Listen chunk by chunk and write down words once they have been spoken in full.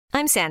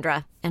I'm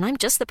Sandra, and I'm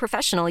just the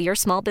professional your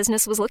small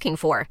business was looking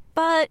for.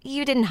 But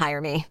you didn't hire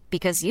me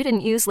because you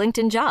didn't use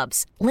LinkedIn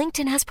Jobs.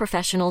 LinkedIn has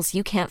professionals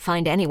you can't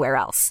find anywhere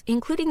else,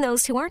 including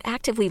those who aren't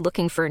actively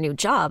looking for a new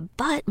job,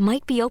 but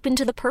might be open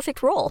to the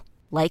perfect role,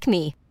 like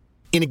me.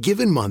 In a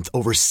given month,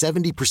 over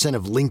 70%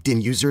 of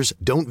LinkedIn users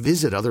don't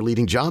visit other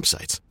leading job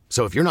sites.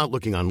 So if you're not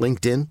looking on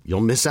LinkedIn,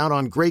 you'll miss out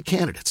on great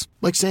candidates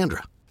like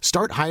Sandra.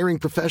 Start hiring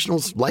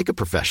professionals like a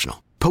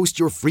professional. Post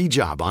your free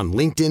job on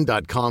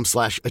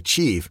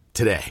linkedin.com/achieve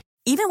today.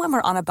 Even when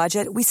we're on a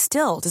budget, we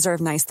still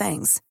deserve nice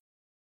things.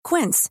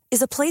 Quince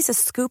is a place to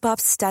scoop up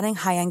stunning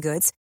high-end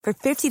goods for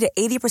 50 to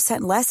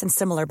 80% less than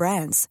similar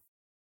brands.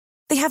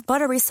 They have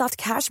buttery soft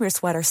cashmere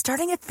sweaters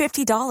starting at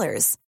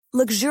 $50,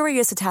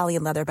 luxurious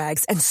Italian leather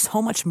bags, and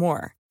so much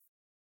more.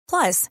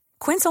 Plus,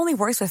 Quince only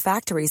works with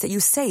factories that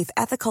use safe,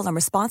 ethical, and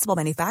responsible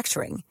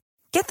manufacturing.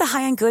 Get the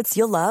high-end goods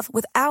you'll love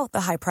without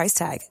the high price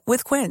tag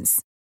with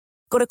Quince.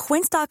 Go to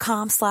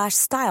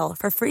quince.com/style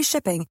for free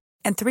shipping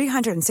and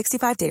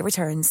 365-day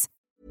returns.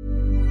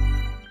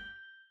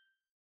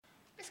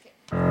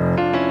 I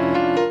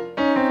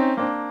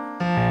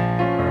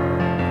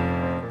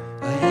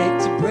hate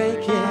to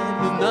break it,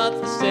 we're not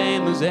the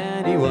same as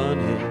anyone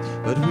is,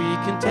 but we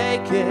can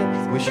take it.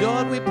 We're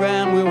short, we're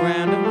brown, we're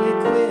round, and we're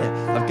queer.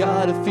 I've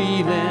got a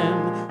feeling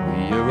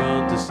we are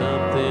onto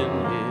something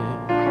here.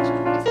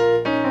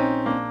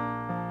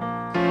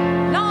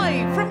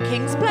 Live from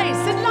King's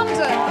Place in London,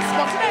 the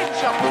Spontaneity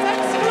Shop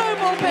presents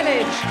Global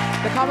Village,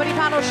 the comedy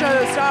panel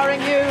show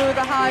starring you,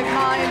 the hive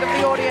mind of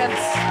the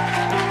audience.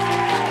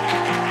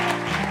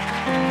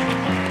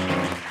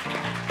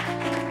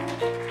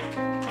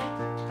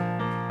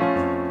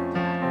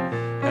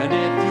 And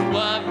if you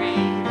worry,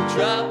 the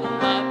trouble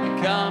might be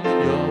coming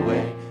your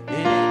way.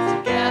 In it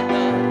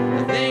together, I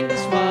think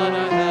that's what I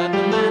heard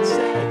the man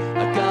say. I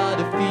got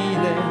a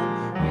feeling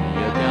we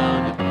are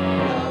gonna be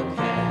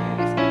okay.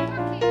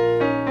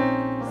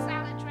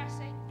 Salad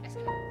dressing.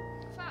 Biscuit.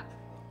 Fuck.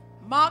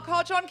 Mark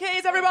Hodge on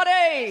keys,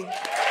 everybody!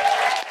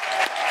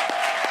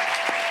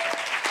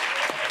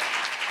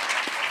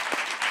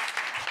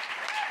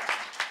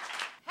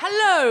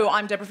 Hello,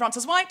 I'm Deborah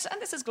Frances-White,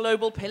 and this is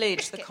Global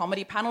Pillage, the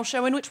comedy panel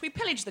show in which we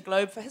pillage the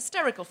globe for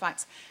hysterical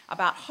facts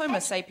about Homo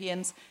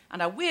sapiens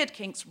and our weird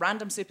kinks,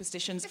 random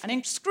superstitions, and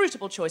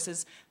inscrutable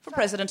choices for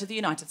President of the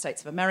United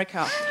States of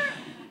America.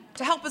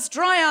 To help us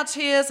dry our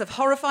tears of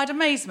horrified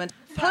amazement,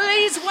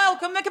 please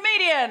welcome the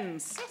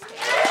comedians.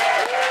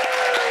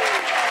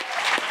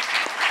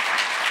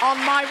 On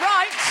my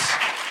right,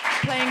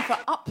 playing for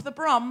Up the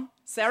Brum,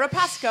 Sarah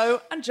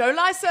Pascoe and Joe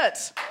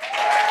Lycett.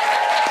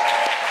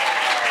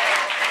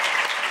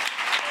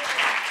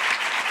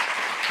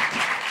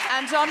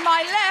 And on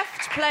my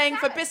left, playing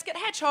for Biscuit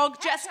Hedgehog,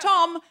 Jess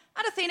Tom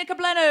and Athena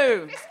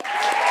Kablenu.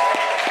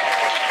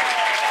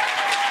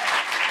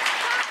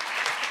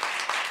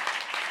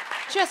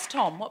 Jess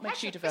Tom, what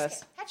makes you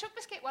diverse? Hedgehog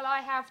biscuit. Well, I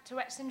have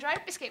Tourette's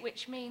syndrome. Biscuit,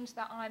 which means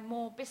that I'm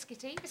more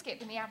biscuity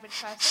than the average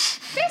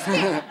person.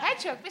 Biscuit.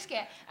 Hedgehog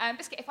biscuit.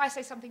 Biscuit, if I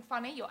say something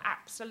funny, you're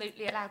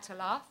absolutely allowed to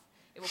laugh.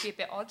 It will be a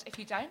bit odd if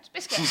you don't.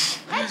 Biscuit.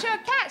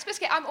 Hedgehog cats.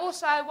 Biscuit. I'm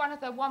also one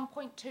of the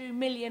 1.2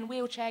 million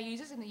wheelchair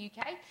users in the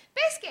UK.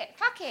 Biscuit.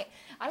 Fuck it.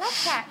 I love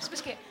cats.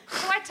 Biscuit.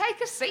 So I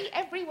take a seat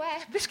everywhere.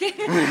 Biscuit.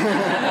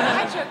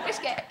 Hedgehog.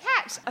 Biscuit.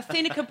 Cats.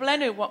 Athena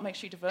Kablenu, what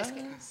makes you diverse?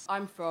 Biscuit.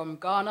 I'm from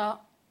Ghana,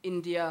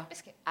 India,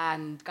 Biscuit.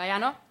 and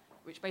Guyana,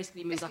 which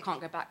basically means Biscuit. I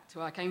can't go back to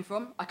where I came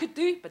from. I could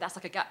do, but that's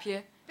like a gap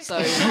year. So,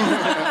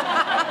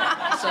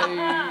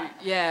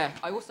 yeah.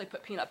 I also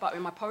put peanut butter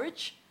in my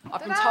porridge.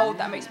 I've been told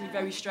that makes me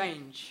very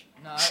strange.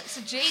 No, it's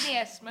a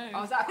genius move.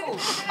 Oh, is that cool?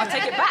 I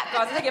take it back,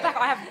 guys. I take it back.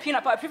 I have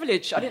peanut butter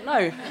privilege. I didn't know.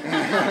 I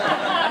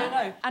didn't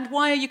know. And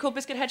why are you called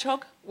Biscuit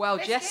Hedgehog? Well,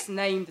 Biscuit? Jess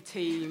named the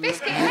team.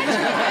 Biscuit.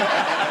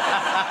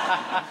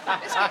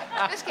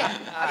 Biscuit.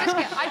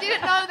 I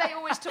didn't know they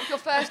always took your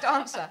first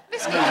answer.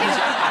 Biscuit.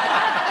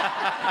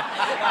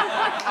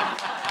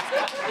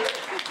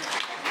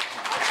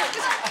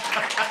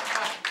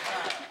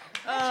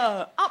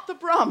 Up the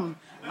Brum.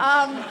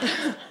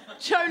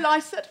 Joe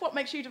Lycett, what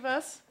makes you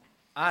diverse?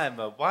 I'm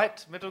a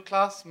white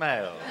middle-class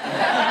male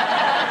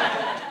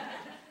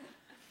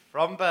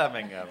from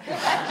Birmingham.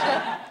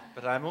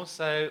 But I'm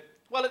also,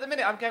 well, at the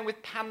minute I'm going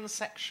with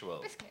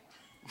pansexual. Biscuit.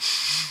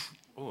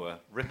 Ooh, a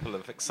ripple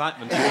of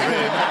excitement in the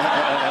room.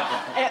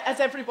 As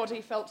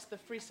everybody felt the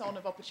frisson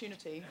of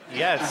opportunity.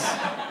 Yes,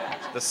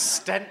 the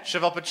stench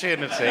of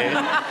opportunity.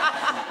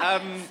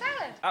 Salad.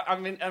 I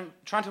mean, I'm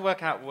trying to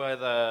work out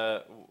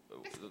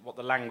what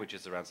the language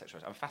is around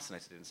sexuality. I'm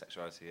fascinated in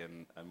sexuality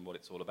and what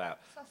it's all about.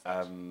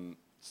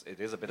 It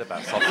is a bit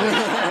about sausage.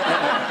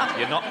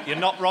 You're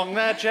not wrong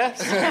there,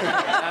 Jess.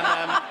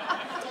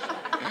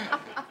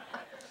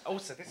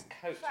 Also, this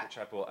coat which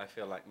I bought, I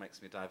feel like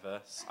makes me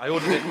diverse. I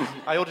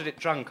ordered it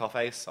drunk off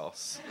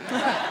ASOS,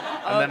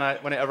 and then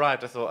when it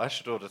arrived, I thought I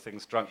should order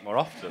things drunk more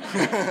often.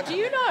 Do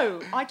you know,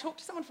 I talked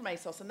to someone from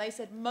ASOS and they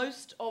said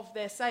most of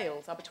their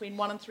sales are between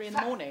 1 and 3 in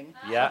the morning.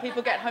 Yeah. And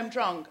people get home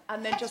drunk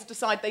and then just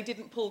decide they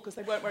didn't pull because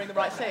they weren't wearing the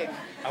right thing.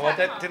 Oh, I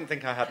didn't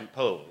think I hadn't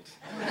pulled.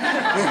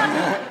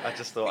 I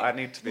just thought I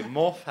need to be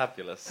more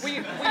fabulous. Were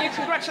you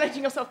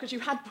congratulating yourself because you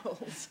had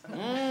pulls?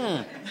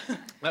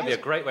 That'd be a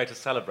great way to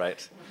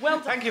celebrate. Well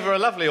done. Thank you for a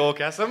lovely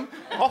orgasm.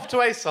 Off to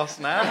ASOS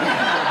now.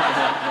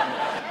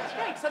 That's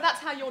great. So that's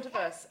how you're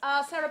diverse.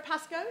 Sarah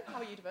Pascoe, how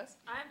are you diverse?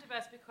 I am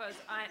diverse because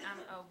I am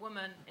a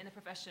woman in a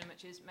profession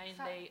which is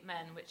mainly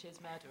men, which is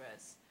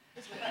murderers.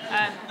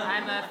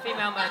 I'm a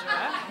female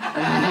murderer,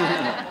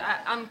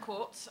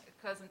 uncaught,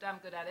 because I'm damn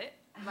good at it,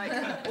 like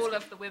all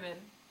of the women,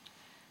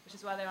 which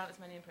is why there aren't as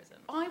many in prison.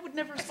 I would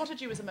never have spotted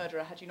you as a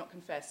murderer had you not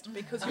confessed,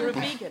 because you're a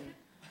vegan.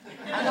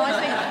 And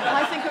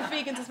I think of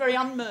vegans as very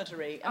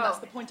unmurdery, and that's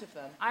the point of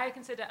them. I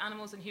consider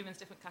animals and humans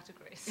different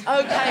categories. Okay.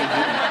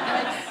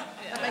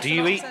 That makes Do a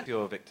you lot of eat sense.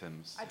 your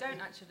victims? I don't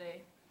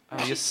actually. Oh,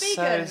 you're She's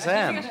so vegan. I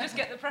zen. think I should just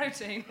get the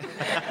protein. So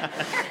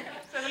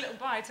have a little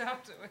bite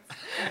afterwards.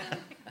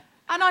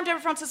 And I'm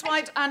Deborah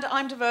Frances-White, and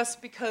I'm diverse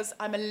because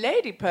I'm a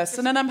lady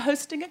person and I'm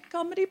hosting a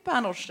comedy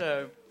panel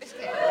show.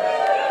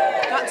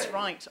 That's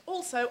right.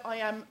 Also, I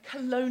am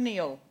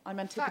colonial.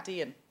 I'm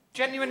Antipodean.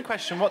 Genuine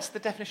question, what's the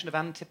definition of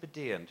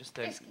Antipodean? Just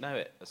don't know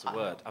it as a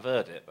word. I've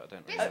heard it, but I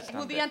don't really understand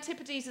Well, the it.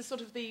 Antipodes is sort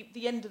of the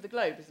end of the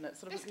globe, isn't it?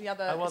 Sort of the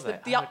other, Oh, was it's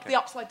it? the Okay.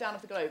 upside down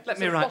of the globe. Let It's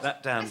me the write bottom-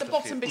 that down It's the for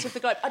bottom bit of the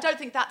globe. I don't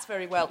think that's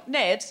very well.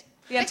 Ned,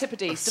 the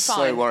Antipodes, define.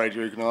 So worried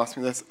you were going to ask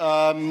me this.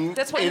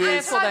 That's what it you're here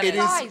is, for, then. it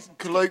is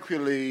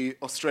colloquially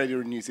Australia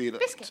and New Zealand.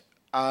 Biscuit.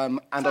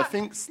 And I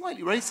think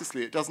slightly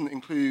racistly, it doesn't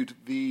include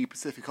the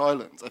Pacific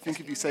Islands. I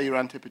think if you say you're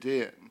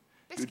Antipodean,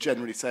 you're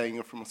generally saying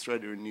you're from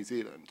Australia and New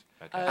Zealand.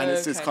 And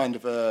it's just kind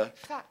of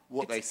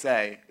what they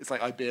say. It's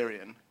like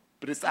Iberian.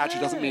 But it actually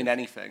doesn't mean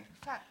anything.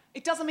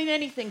 It doesn't mean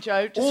anything,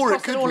 Joe. Just Or it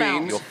cross could all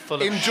mean, out. You're full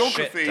of in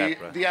geography, shit,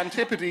 Deborah. the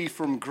antipode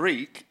from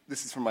Greek,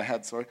 this is from my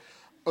head, sorry,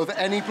 of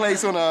any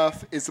place on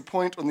Earth is a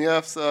point on the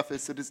Earth's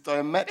surface that is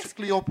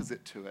diametrically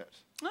opposite to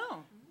it.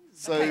 Oh.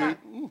 So,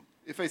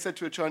 if they said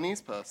to a Chinese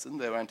person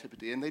they were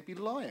Antipodean, they'd be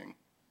lying.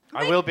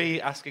 I will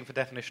be asking for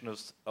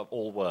definitions of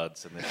all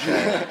words in this show.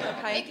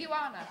 Okay.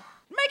 Iguana.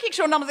 Making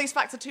sure none of these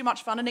facts are too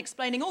much fun and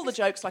explaining all the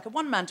jokes like a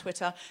one-man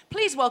Twitter,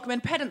 please welcome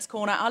in Pedant's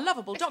Corner our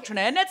lovable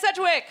doctrinaire, Ned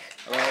Sedgwick.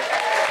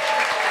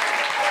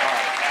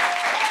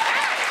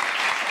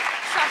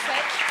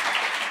 Sausage.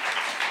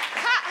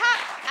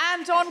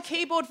 And on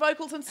keyboard,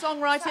 vocals and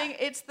songwriting,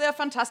 it's the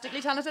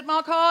fantastically talented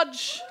Mark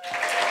Hodge.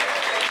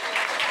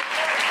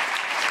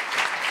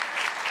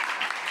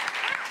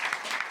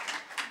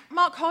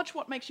 Mark Hodge,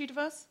 what makes you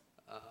diverse?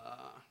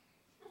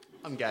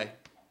 I'm gay.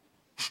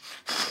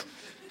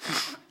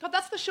 God,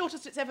 that's the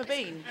shortest it's ever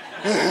been.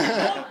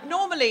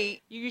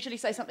 Normally, you usually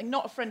say something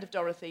not a friend of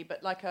Dorothy,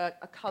 but like a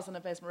cousin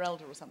of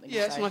Esmeralda or something. you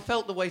Yes, say. and I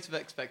felt the weight of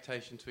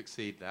expectation to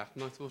exceed that,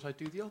 and I thought I'd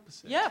do the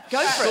opposite. Yeah,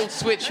 go for it.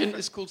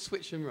 It's called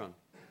switch and run.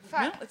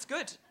 Yeah, that's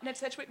good. Ned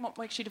Sedgwick, what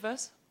makes you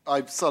diverse?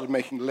 I've started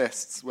making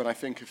lists when I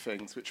think of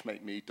things which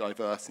make me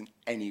diverse in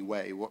any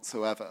way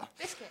whatsoever.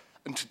 Biscuit.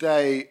 And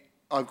today,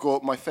 I've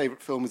got my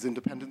favourite film is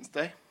Independence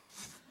Day,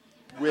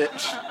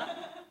 which,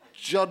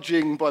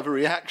 judging by the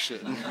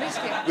reaction,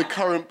 the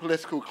current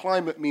political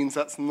climate means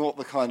that's not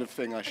the kind of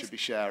thing I should be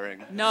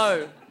sharing.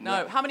 No.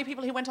 How many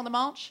people who went on the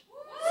march?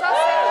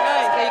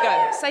 There you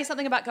go. Say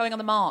something about going on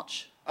the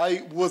march.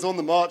 I was on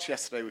the march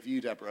yesterday with you,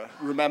 Deborah.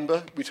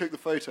 Remember? We took the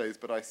photos,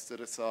 but I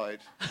stood aside.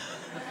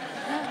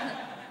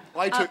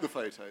 I took the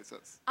photos.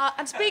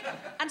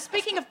 And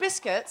speaking of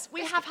biscuits,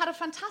 we have had a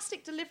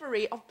fantastic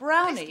delivery of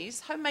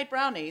brownies, homemade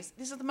brownies.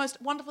 This is the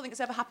most wonderful thing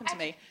that's ever happened to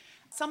me.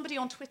 Somebody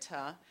on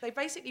Twitter, they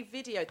basically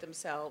videoed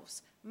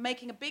themselves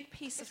making a big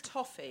piece of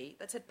toffee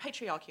that said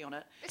patriarchy on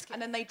it,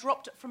 and then they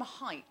dropped it from a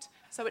height,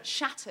 so it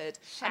shattered,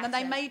 and then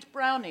they made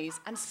brownies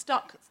and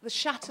stuck the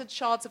shattered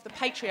shards of the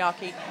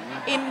patriarchy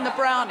in the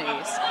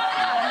brownies.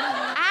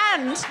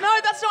 And, no,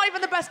 that's not even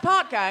the best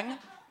part, gang.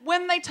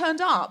 When they turned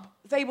up,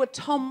 they were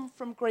Tom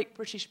from Great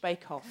British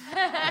Bake Off.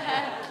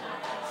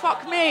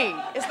 Fuck me.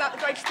 Is that the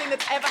greatest thing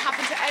that's ever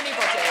happened to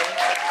anybody?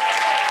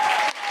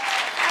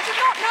 I did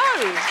not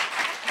know.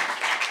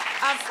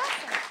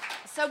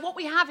 So what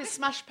we have is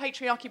smashed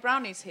patriarchy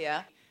brownies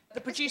here. The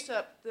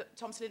producer,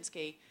 Tom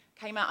Selinsky,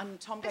 came out and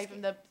Tom gave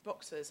him the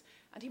boxes.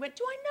 And he went,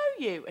 do I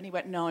know you? And he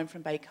went, no, I'm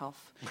from Bake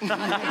Off.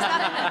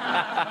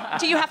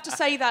 Do you have to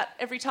say that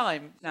every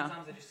time? No.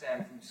 Sometimes I just say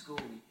I'm from school,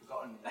 you've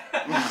forgotten.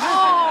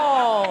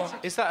 Oh!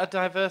 Is that a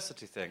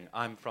diversity thing?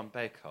 I'm from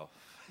Bake Off.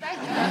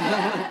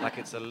 Like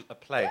it's a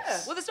place.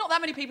 Yeah. Well, there's not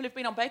that many people who've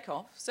been on Bake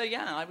Off, so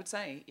yeah, I would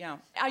say, yeah.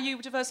 Are you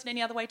diverse in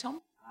any other way,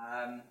 Tom?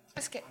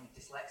 Biscuit. I'm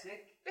dyslexic.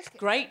 Biscuit.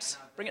 Great.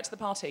 Bring it to the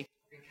party.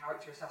 I've been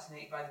character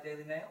assassinated by the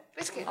Daily Mail.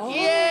 Biscuit. Oh.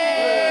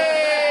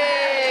 Yay!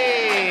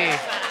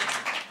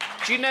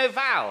 Do you know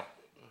Val?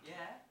 Yeah.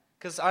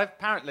 Because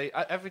apparently,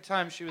 every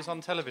time she was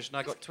on television,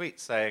 I got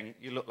tweets saying,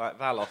 "You look like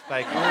Val off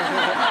Bake Off."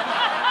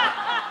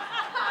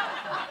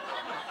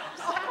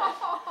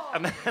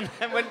 And then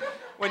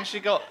when she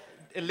got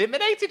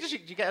eliminated, did you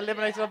get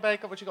eliminated on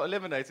Bake Off? When she got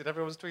eliminated,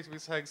 everyone was tweeting me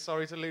saying,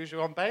 "Sorry to lose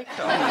you on Bake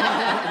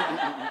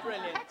Off."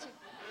 Brilliant.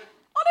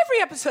 On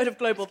every episode of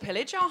Global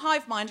Pillage, our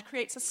hive mind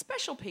creates a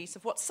special piece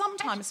of what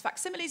sometimes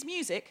facsimiles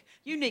music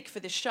unique for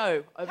this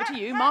show. Over to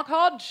you, Mark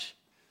Hodge.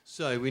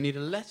 So we need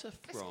a letter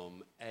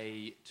from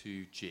A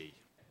to G.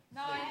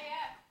 No,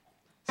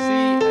 C,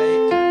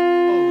 A,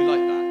 oh, we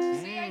like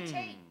that.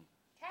 C-A-T.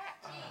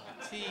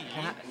 T.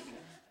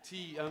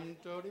 T,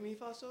 do, re, mi,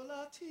 fa, sol,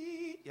 la,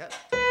 ti. Yep.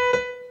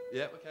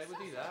 Yep, okay, we'll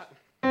do that.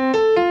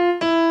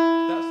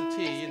 That's the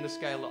T in the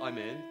scale that I'm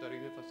in. Do, re,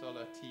 mi, fa, sol,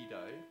 la, ti, do.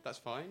 That's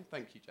fine.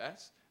 Thank you,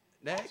 Jess.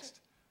 Next.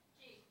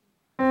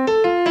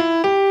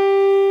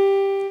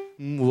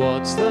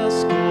 What's the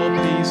score,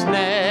 please,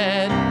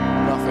 Ned?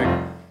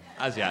 Nothing.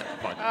 As yet,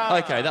 fine.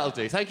 Okay, that'll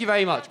do. Thank you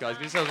very much, guys.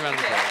 Give yourselves a round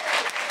of applause.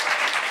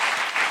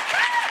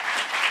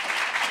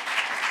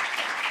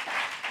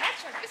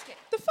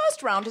 The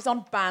first round is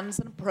on bans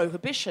and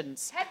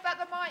prohibitions. Headbutt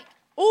the mic.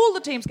 All the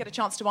teams get a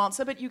chance to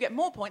answer, but you get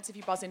more points if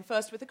you buzz in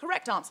first with the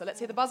correct answer. Let's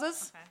hear the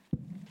buzzers. Okay.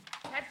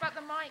 Headbutt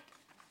the mic.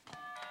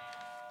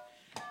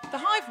 The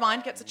hive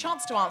mind gets a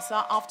chance to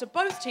answer after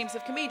both teams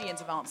of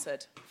comedians have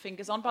answered.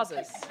 Fingers on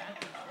buzzers.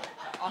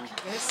 I'll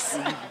keep this.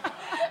 I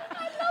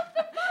love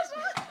the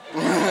buzzer.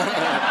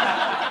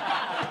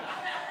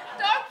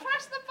 Don't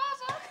press the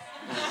buzzer.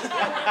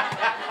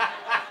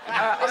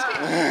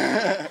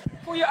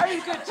 For your own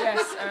good,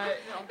 Jess.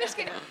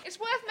 Biscuit, it's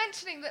worth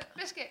mentioning that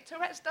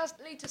Tourette's does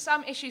lead to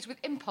some issues with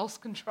impulse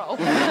control.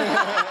 Buzzer?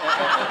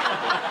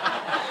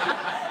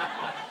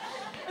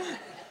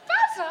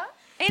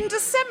 In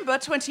December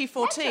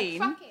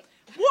 2014,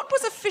 what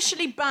was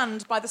officially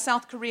banned by the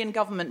South Korean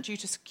government due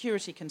to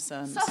security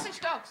concerns? Sausage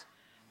dogs.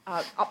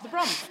 Up the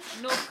brum.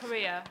 North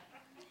Korea.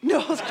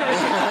 North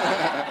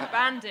Korea.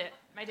 Banned it.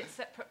 Made it a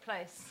separate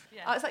place.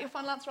 Yeah. Is that your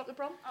final answer, up the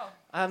brum?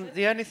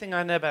 The only thing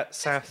I know about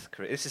South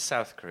Korea, this is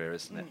South Korea,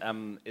 isn't it?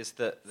 Is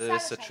that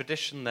there's a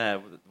tradition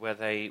there where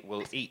they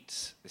will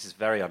eat, this is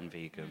very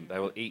un-vegan, they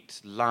will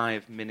eat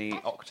live mini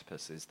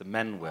octopuses, the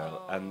men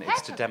will, and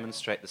it's to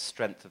demonstrate the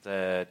strength of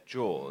their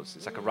jaws.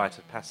 It's like a rite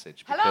of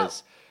passage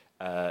because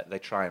they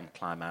try and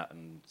climb out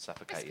and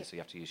suffocate you, so you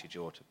have to use your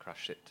jaw to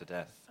crush it to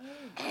death.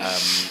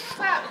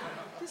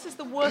 This is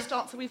the worst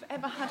answer we've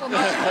ever had on this.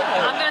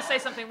 I'm going to say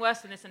something worse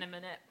than this in a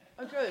minute.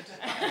 Oh, good.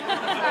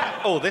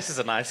 Oh, this is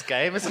a nice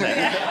game, isn't it?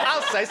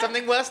 I'll say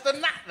something worse than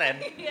that,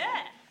 then.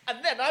 Yeah.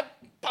 And then I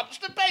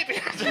punched a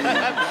baby.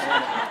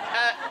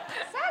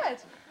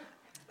 Salad.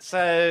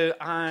 So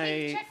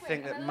I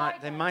think that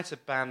they might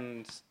have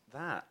banned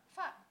that.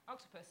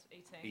 Octopus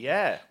eating.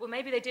 Yeah. Well,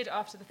 maybe they did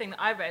after the thing that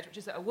I read, which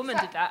is that a woman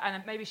did that,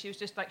 and maybe she was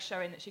just like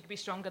showing that she could be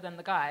stronger than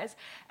the guys,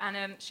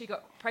 and she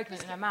got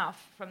pregnant in her mouth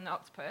from the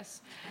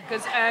octopus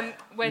because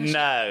when she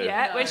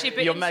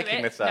bit You're into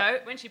making it, this up. No,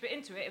 when she bit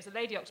into it, it was a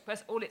lady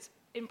octopus. All its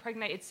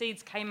impregnated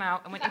seeds came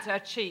out and went into her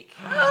cheek.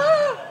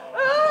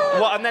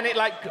 What? And then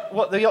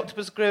the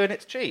octopus grew in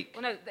its cheek.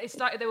 Well, no,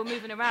 they were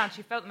moving around.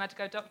 She felt them had to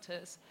go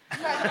doctors.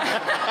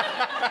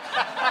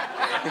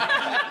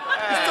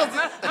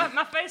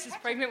 My face is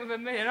pregnant with a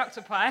million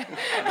octopi.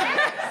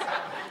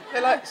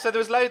 So there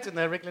was loads in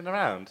there wriggling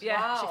around.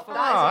 Yeah,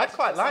 Wow, I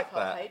quite like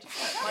that.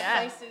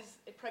 My face is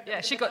pregnant.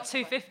 Yeah, she got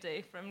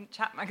 250 from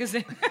Chat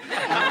magazine.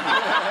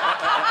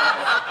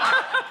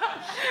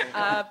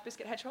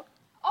 Biscuit Hedgehog.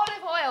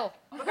 Olive oil.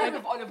 We're going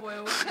with olive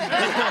oil.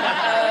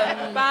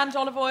 Banned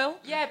olive oil.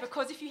 Yeah,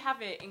 because if you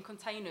have it in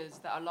containers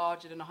that are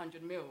larger than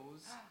 100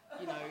 mils,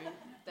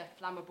 they're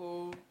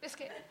flammable.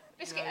 Biscuit,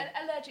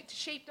 allergic to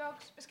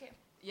sheepdogs. Biscuit.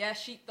 Yeah,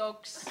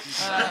 sheepdogs.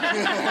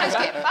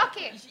 Biscuit,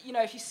 bucket.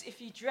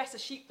 If you dress a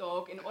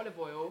sheepdog in olive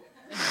oil,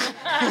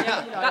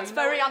 That's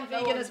very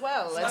un-vegan as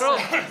well. No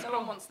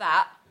one wants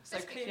that. So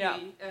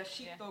clearly,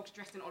 sheepdogs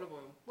dressed in olive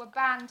oil. We're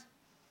banned.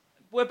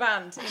 We're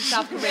banned in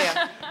South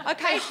Korea.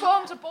 Okay,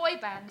 formed a boy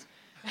band.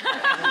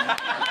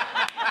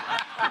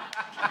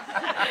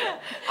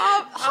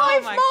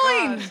 Hive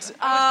mind.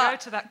 I would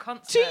go to that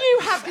concert. Do you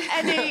have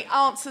any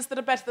answers that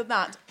are better than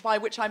that? By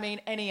which I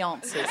mean any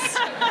answers.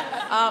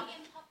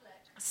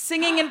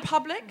 Singing in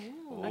public.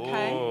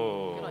 Okay.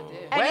 Good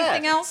idea.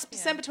 Anything else?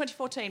 December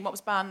 2014. What was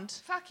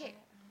banned? Fuck it.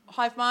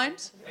 Hive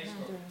mind.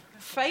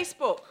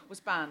 Facebook was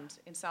banned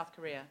in South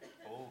Korea.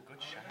 Oh,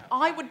 good shout.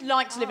 I would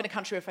like to live in a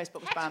country where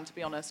Facebook was banned, to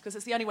be honest, because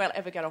it's the only way I'll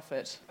ever get off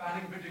it.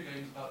 Banning video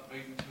games about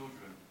raising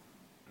children.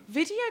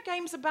 Video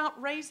games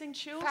about raising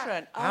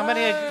children. How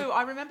many?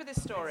 I remember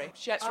this story.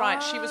 That's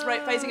right. She was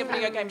raising a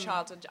video game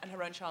child, and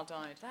her own child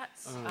died.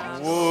 That's so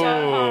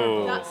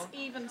horrible. That's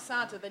even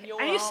sadder than your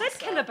And you answer. said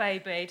kill a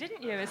baby,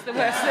 didn't you? Is the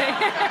worst thing.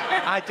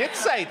 I did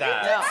say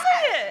that. You did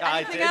say it. I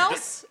Anything did.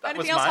 else? That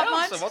Anything was else, my Hive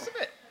Mind? answer, wasn't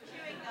it?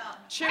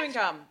 Chewing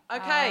gum.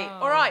 Okay.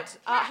 All right.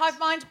 Hive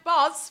Mind,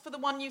 buzz for the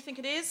one you think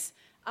it is.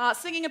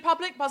 Singing in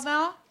public, buzz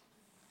now.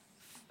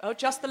 Oh,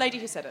 just the lady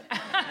who said it.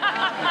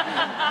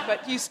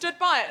 But you stood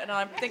by it, and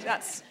I think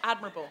that's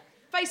admirable.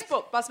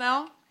 Facebook, buzz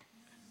now.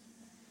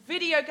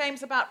 Video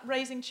games about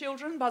raising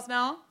children, buzz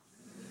now.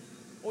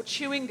 Or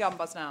chewing gum,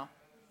 buzz now.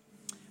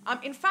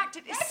 In fact,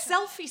 it is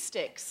selfie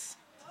sticks.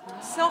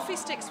 Selfie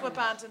sticks were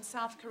banned in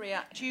South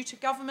Korea due to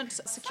government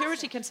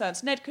security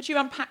concerns. Ned, could you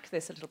unpack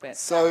this a little bit?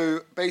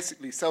 So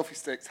basically, selfie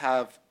sticks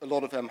a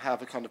lot of them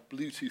have a kind of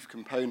Bluetooth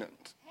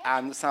component.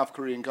 And the South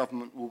Korean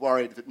government were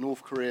worried that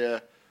North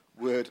Korea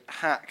would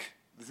hack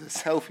the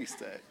selfie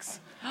sticks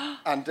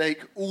and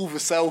take all the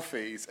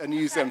selfies and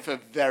use them for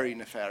very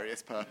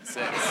nefarious purposes.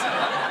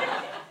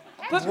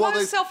 But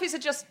most selfies are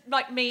just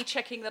like me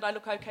checking that I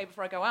look okay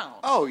before I go out.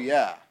 Oh,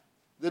 yeah.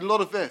 There's a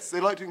lot of this.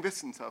 They like doing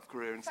this in South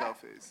Korea in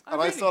selfies. Oh, and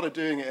really? I started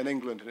doing it in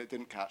England and it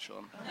didn't catch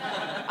on.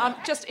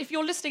 Just if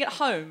you're listening at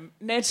home,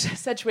 Ned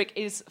Sedgwick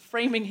is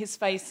framing his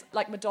face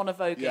like Madonna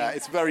voguing. Yeah,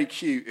 it's very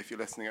cute if you're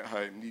listening at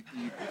home. You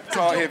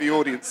can't hear the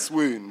audience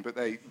swoon, but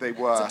they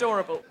were. It's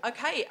adorable.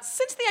 Okay,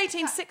 since the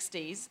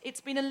 1860s,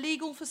 it's been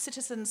illegal for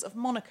citizens of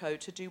Monaco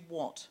to do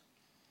what?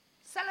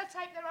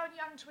 Sellotape their own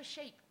young to a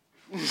sheep.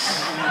 God,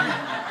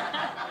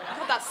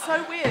 that's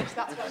so weird.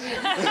 That's what it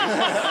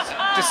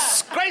is.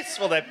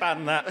 Disgraceful they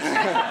banned that.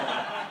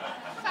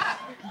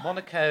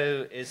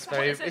 Monaco is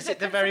very... Is it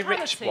the very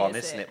rich one,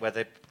 isn't it, where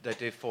they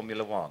do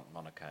Formula One,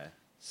 Monaco?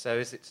 So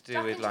is it to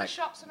do with, into like... the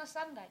shops on a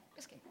Sunday.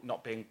 Biscuit.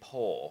 Not being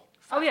poor?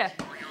 Oh, yeah.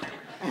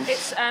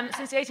 It's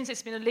since the 1860s,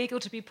 it's been illegal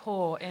to be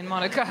poor in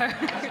Monaco.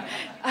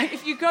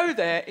 If you go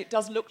there, it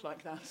does look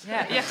like that.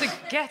 Yeah, you have to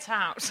get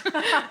out.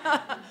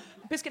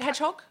 Biscuit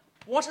Hedgehog?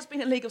 What has been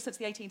illegal since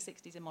the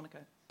 1860s in Monaco?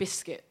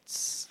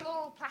 Biscuits.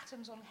 Floral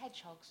platens on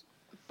hedgehogs.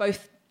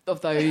 Both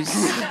of those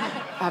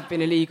have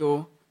been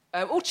illegal.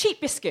 Or cheap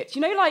biscuits.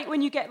 You know, like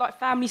when you get like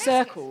Family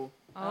Circle.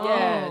 Oh.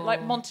 Yeah,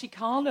 Like Monte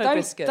Carlo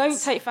biscuits.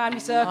 Don't take Family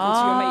Circle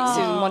to your mates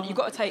in Monaco. You've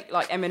got to take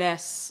like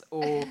M&S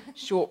or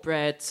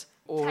shortbread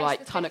or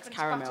like Tunnock's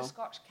caramel.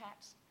 Butterscotch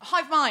cats.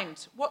 Hive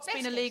mind. What's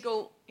Biscuits. been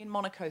illegal in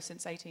Monaco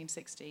since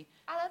 1860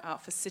 Alan?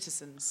 for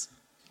citizens?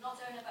 Not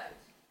own a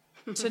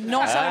boat. To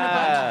not own a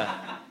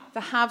boat.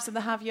 The haves and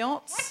the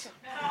have-yots.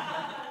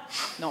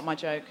 Not my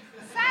joke.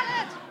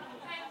 Salad.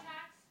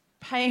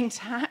 Paying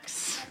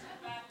tax.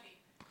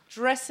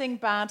 Dressing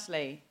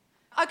badly.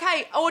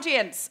 Okay,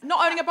 audience.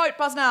 Not owning a boat,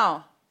 buzz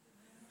now.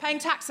 Paying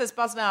taxes,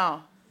 buzz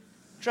now.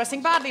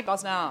 Dressing badly,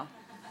 buzz now.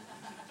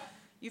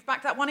 You've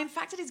backed that one. In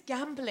fact, it is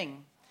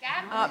gambling.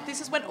 This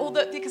is when all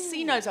the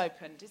casinos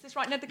opened. Is this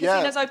right, Ned? The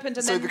casinos opened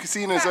and so then... the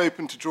casinos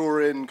opened to draw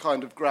in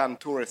kind of grand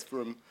tourists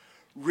from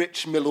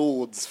rich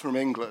milords from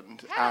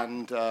England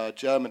and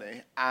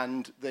Germany,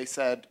 and they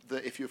said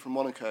that if you're from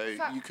Monaco,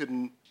 you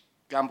couldn't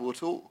gamble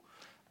at all.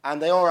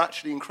 And they are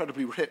actually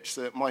incredibly rich,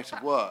 so it might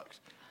have worked,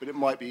 but it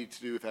might be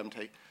to do with them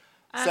taking...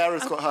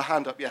 Sarah's got her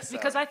hand up, yes, Sarah.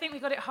 Because I think we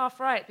got it half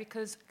right,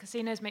 because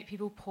casinos make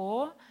people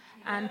poor,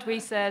 and we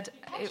said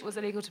it was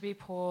illegal to be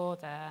poor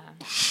there.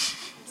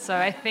 So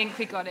I think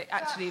we got it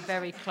actually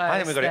very close. I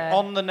think we got it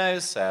on the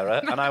nose,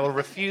 Sarah, and I will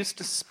refuse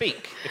to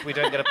speak if we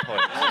don't get a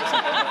point.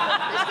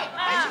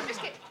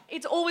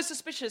 It's always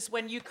suspicious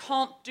when you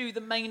can't do the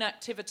main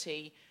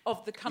activity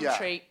of the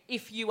country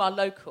if you are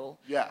local.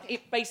 Yeah.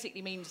 It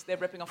basically means they're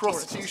ripping off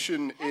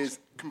Prostitution is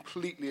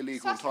completely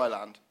illegal in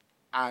Thailand,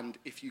 and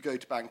if you go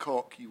to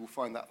Bangkok, you will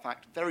find that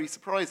fact very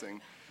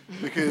surprising,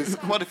 because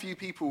quite a few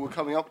people were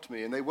coming up to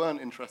me and they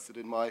weren't interested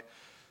in my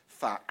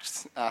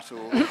facts at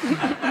all.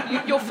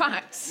 Your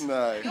facts?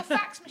 No. Your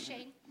fax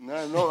machine?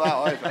 No, not that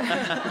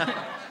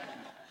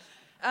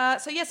either.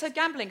 So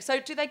gambling.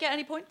 So do they get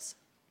any points?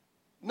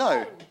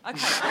 No. Okay.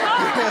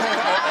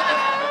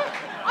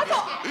 I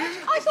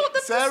thought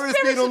that Sarah's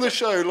been on the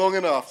show long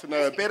enough to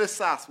know a bit of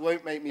sass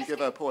won't make me give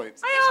her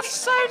points. I asked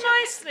so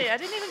nicely. I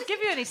didn't even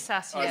give you any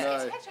sass yet.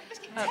 I know.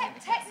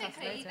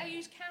 Technically, they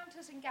use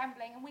counters in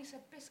gambling, and we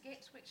said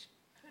biscuits, which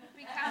could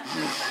be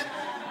counters.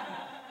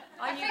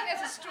 I think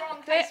there's a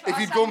strong case for If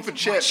you'd gone for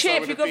chips,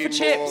 you'd gone for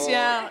chips,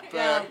 yeah.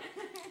 But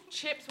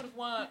Chips would have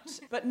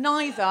worked. But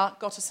neither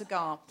got a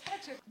cigar.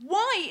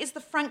 Why is the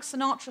Frank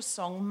Sinatra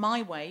song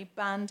My Way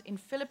banned in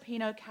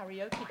Filipino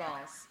karaoke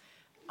bars?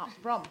 Up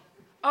Brum.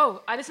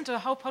 Oh, I listened to a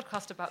whole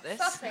podcast about this.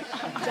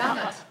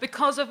 Damn it.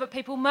 Because of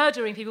people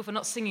murdering people for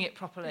not singing it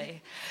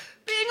properly.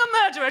 Being a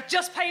murderer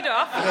just paid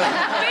off.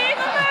 Being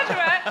a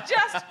murderer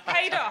just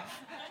paid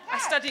off. I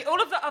studied all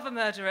of the other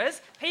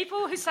murderers,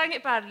 people who sang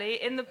it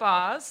badly in the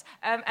bars,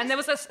 and there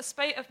was a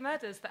spate of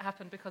murders that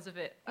happened because of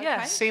it. Okay.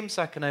 Yeah. Seems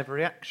like an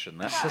overreaction,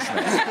 that, doesn't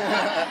it?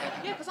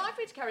 Yeah, because I've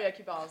been to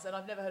karaoke bars and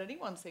I've never heard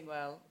anyone sing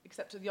well,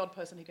 except to the odd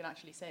person who can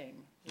actually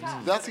sing.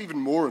 that's even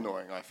more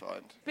annoying, I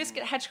find.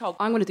 Biscuit Hedgehog.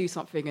 I'm going to do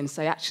something and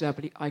say,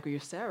 actually, I agree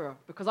with Sarah,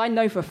 because I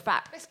know for a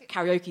fact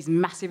karaoke's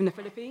massive in the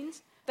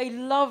Philippines. They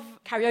love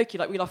karaoke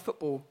like we love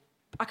football.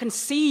 I can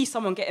see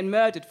someone getting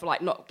murdered for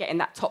like not getting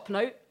that top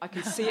note. I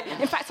can see it.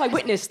 In fact, I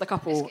witnessed a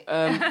couple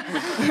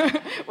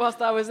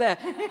whilst I was there.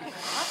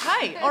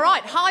 Okay, all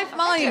right. Hive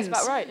minds.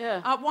 That's about right,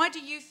 yeah. Why do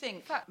you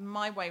think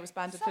My Way was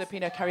banned in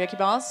Filipino karaoke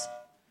bars?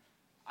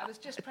 I was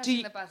just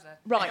pressing the buzzer.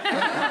 Right.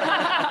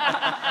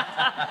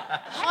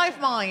 Hive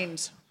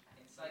mind.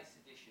 Incite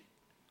sedition.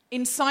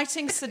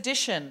 Inciting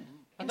sedition.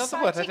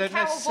 Another word I don't know.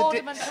 Carol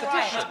Vorderman to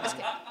riot. Sedition.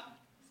 Biscuit. What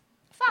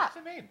Fat. does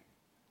it mean?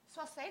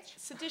 Sausage.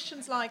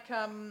 Sedition's like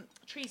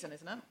treason,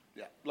 isn't it?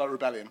 Yeah, like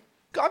rebellion.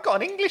 I've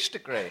got an English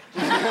degree.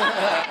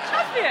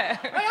 Have you?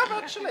 I am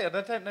actually, and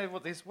I don't know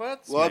what these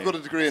words Well, mean. I've got a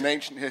degree in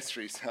ancient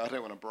history, so I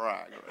don't want to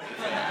brag.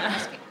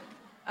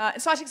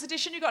 Inciting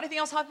sedition, you got anything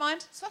else, Hive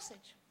Mind?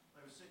 Sausage.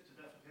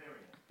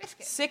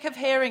 Biscuit. Sick of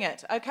hearing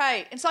it.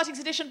 Okay. Inciting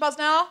sedition, buzz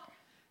now.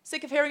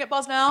 Sick of hearing it,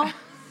 buzz now.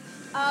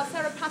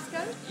 Sarah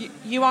Pascoe.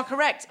 You are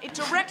correct. It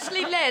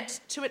directly led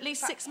to at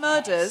least 6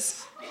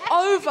 murders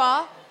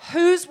over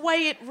whose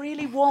way it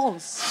really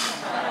was.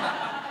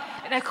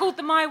 They're called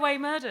the My Way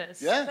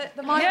murders. Yeah.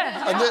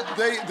 Yeah. And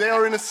they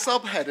are in a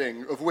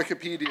subheading of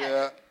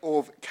Wikipedia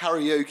of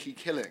karaoke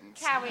killings.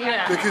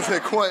 Karaoke. Because they're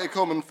quite a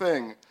common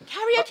thing.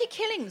 Karaoke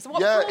killings? What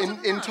Yeah, broader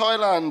than in that?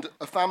 Thailand,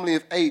 a family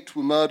of 8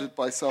 were murdered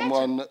by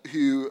someone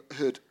who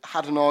had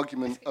an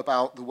argument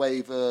about the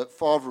way the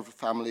father of the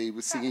family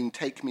was singing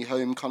Take Me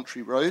Home,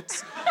 Country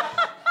Roads.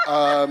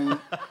 Great,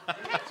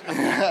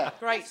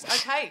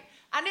 okay.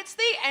 And it's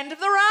the end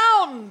of the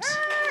round.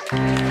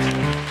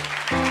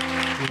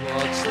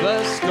 What's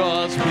the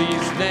scores,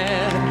 please,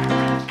 Ned?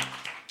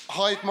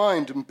 Hive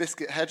Mind and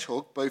Biscuit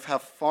Hedgehog both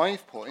have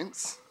 5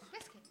 points.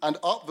 And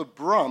Up the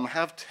Brum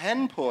have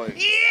 10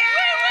 points.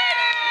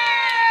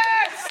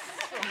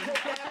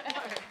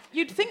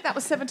 You'd think that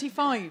was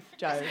 75,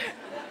 Joe,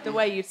 the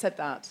way you'd said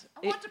that.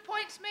 And what do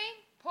points mean?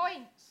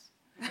 Points.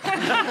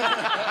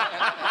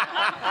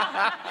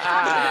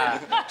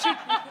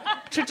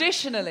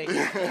 Traditionally.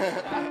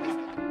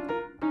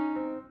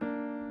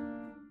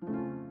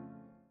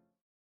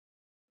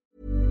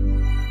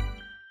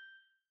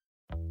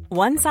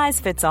 One size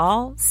fits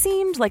all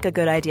seemed like a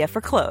good idea for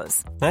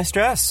clothes. Nice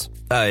dress.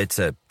 It's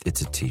a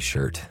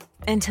t-shirt.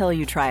 Until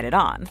you tried it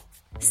on.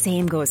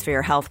 Same goes for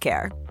your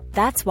healthcare.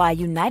 That's why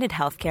United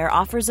Healthcare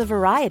offers a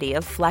variety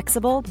of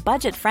flexible,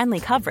 budget-friendly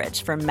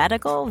coverage for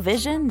medical,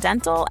 vision,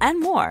 dental, and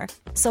more.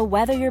 So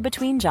whether you're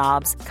between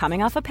jobs,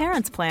 coming off a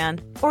parent's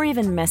plan, or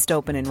even missed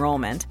open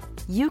enrollment,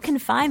 you can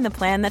find the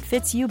plan that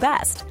fits you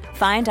best.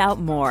 Find out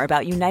more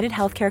about United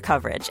Healthcare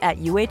coverage at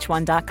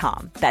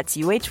uh1.com. That's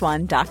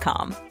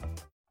uh1.com.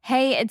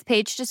 Hey, it's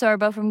Paige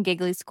DeSorbo from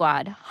Giggly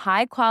Squad.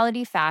 High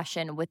quality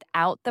fashion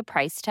without the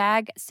price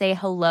tag. Say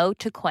hello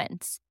to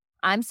Quince.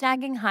 I'm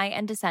snagging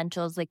high-end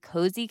essentials like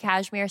cozy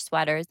cashmere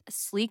sweaters,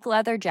 sleek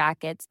leather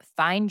jackets,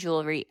 fine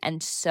jewelry,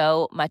 and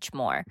so much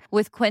more.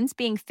 With Quince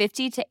being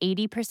 50 to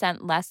 80%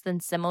 less than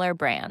similar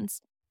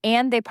brands.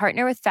 And they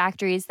partner with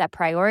factories that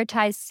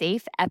prioritize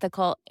safe,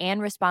 ethical,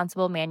 and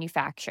responsible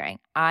manufacturing.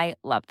 I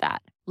love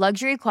that.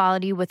 Luxury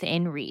quality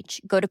within reach.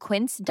 Go to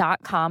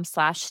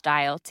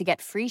quince.com/style to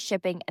get free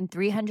shipping and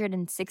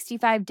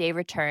 365-day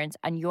returns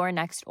on your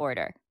next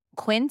order.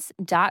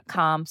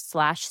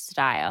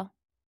 Quince.com/style.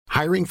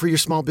 Hiring for your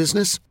small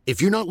business?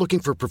 If you're not looking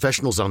for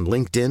professionals on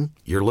LinkedIn,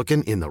 you're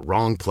looking in the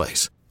wrong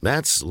place.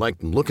 That's like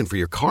looking for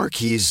your car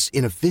keys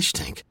in a fish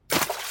tank.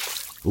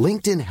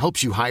 LinkedIn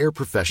helps you hire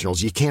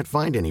professionals you can't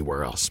find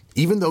anywhere else,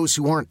 even those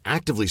who aren't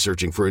actively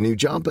searching for a new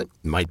job but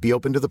might be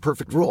open to the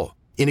perfect role.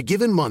 In a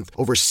given month,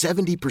 over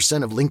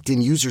 70% of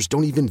LinkedIn users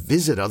don't even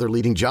visit other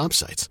leading job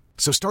sites.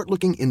 So start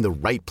looking in the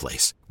right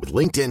place. With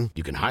LinkedIn,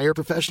 you can hire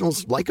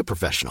professionals like a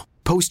professional.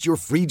 Post your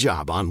free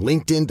job on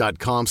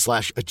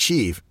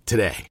linkedin.com/achieve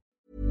today.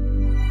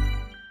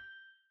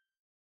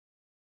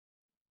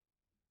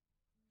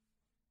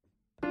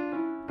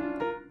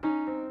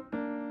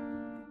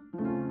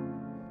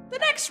 The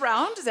next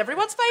round is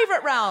everyone's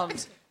favourite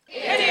round.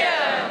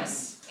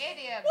 Idioms.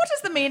 Idiom. What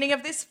is the meaning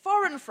of this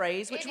foreign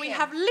phrase which we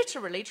have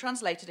literally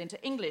translated into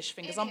English?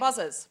 Fingers on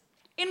buzzers.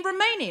 In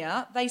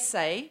Romania, they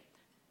say,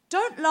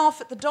 "Don't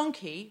laugh at the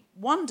donkey.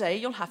 One day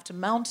you'll have to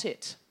mount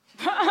it."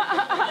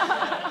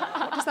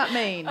 What does that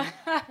mean?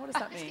 What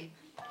does that mean?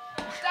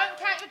 Don't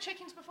count your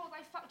chickens before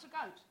they fucked a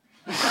goat.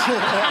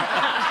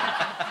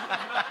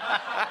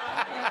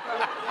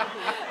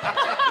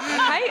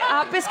 Okay,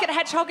 Biscuit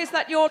Hedgehog, is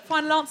that your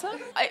final answer?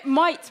 It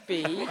might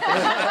be.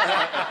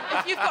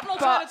 If you've got an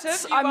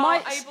alternative, you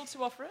are able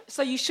to offer it.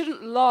 So you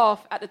shouldn't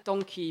laugh at the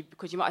donkey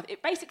because you might...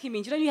 It basically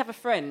means, you know, you have a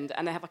friend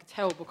and they have like a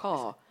terrible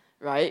car,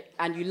 right?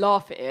 And you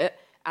laugh at it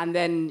and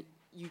then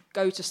you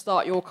go to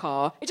start your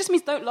car. It just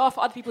means don't laugh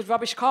at other people's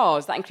rubbish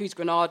cars. That includes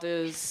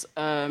Granadas,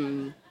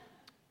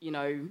 you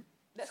know...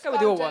 Let's go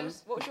with your one.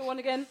 What was your one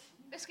again?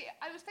 Biscuit.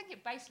 I was thinking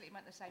it basically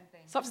meant the same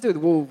thing. Something to do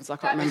with wolves, I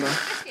can't remember.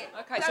 Biscuit.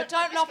 Okay, so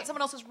don't laugh at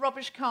someone else's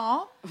rubbish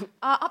car.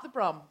 Up the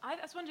brum. I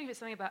was wondering if it's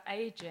something about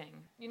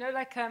ageing. You know,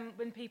 like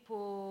when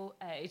people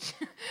age.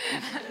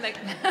 like,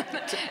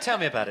 Tell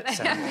me about it,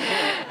 Sam.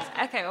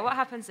 Okay, well, what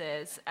happens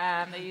is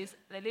they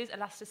lose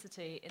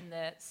elasticity in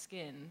their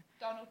skin.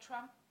 Donald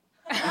Trump.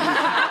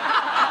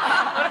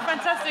 What a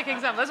fantastic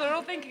example. That's what we're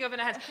all thinking of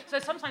in our heads. So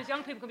sometimes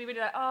young people can be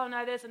really like, oh,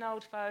 no, there's an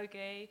old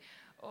fogey.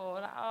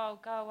 Or like, oh,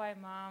 go away,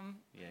 mum.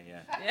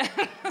 Yeah.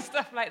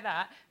 Stuff like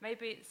that.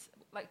 Maybe it's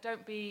like,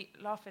 don't be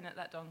laughing at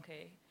that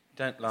donkey.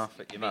 Don't laugh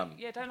at your mum.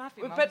 Yeah, don't laugh at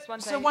your mum. But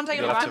one day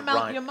you'll have to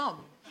mount your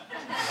mum.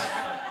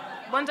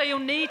 One day you'll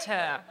need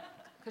her,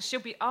 because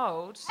she'll be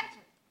old.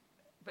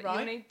 but right.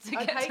 you need to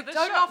okay. get to the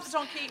Don't shops. laugh at the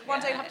donkey. One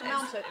day you'll have to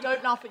mount it.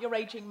 Don't laugh at your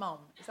aging mum.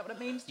 Is that what it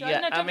means, Joe? Yeah,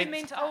 No, I don't be mean,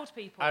 mean to old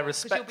people. I 'cause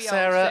respect you'll be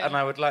Sarah, old soon. and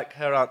I would like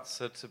her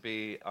answer to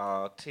be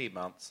our team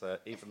answer,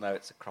 even though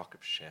it's a crock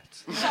of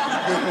shit.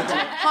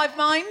 Hive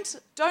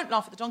mind. Don't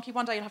laugh at the donkey.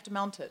 One day you'll have to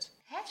mount it.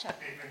 Hedgehog.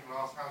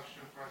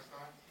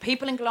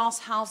 People in glass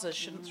houses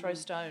shouldn't throw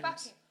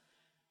stones.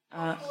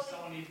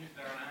 Someone even if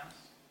they're an ass.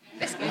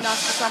 Be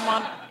nice to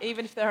someone,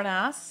 even if they're an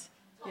ass.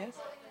 Yes.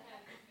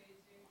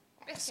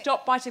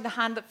 Stop biting the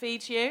hand that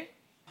feeds you.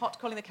 Hot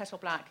calling the kettle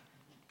black.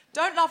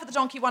 Don't laugh at the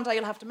donkey. One day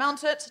you'll have to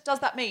mount it. Does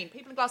that mean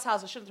people in glass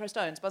houses shouldn't throw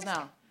stones? Buzz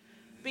now.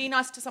 Be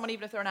nice to someone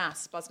even if they're an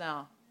ass. Buzz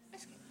now.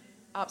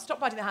 Stop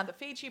biting the hand that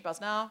feeds you. Buzz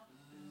now.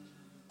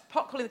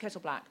 Pot calling the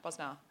kettle black. Buzz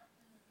now.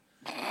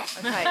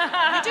 Okay.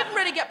 You didn't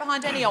really get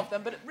behind any of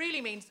them, but it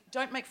really means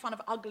don't make fun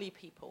of ugly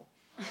people.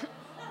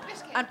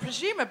 And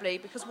presumably,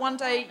 because one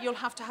day you'll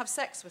have to have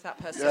sex with that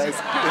person.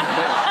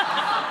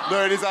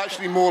 No, it is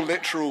actually more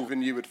literal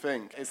than you would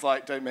think. It's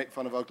like, don't make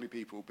fun of ugly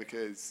people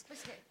because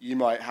you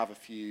might have a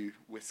few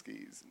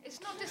whiskies.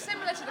 It's not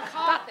dissimilar to the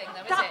car thing,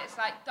 though, is it? It's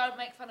like, don't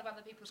make fun of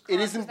other people's cars.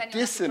 It isn't then you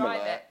have to drive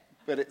dissimilar, it.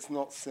 but it's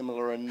not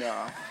similar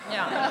enough.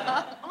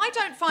 Yeah. I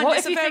don't find What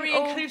this if a you very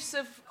think all-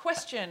 inclusive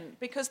question,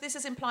 because this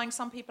is implying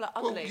some people are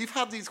ugly. Well, you've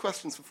had these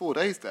questions for 4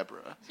 days,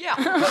 Deborah. Yeah.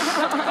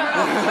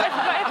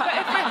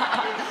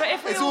 But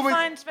if we It's all almost-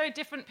 find very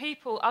different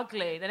people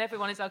ugly, then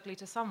everyone is ugly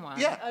to someone.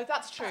 Yeah. Oh,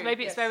 that's true. So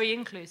maybe yes. it's very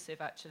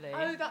inclusive, actually.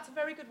 Oh, that's a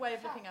very good way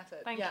of looking at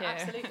it. Thank yeah, you.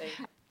 absolutely.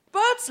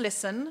 Birds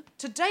listen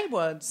to day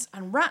words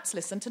and rats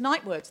listen to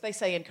night words, they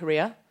say in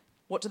Korea.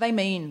 What do they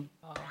mean?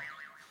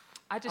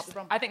 I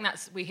think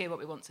we hear what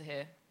we want to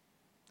hear.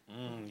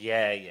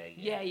 Yeah.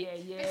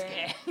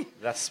 Yeah.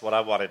 That's what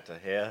I wanted to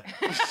hear.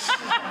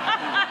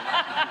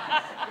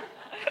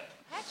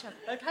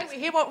 Okay, we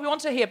hear what we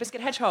want to hear. Biscuit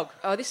Hedgehog.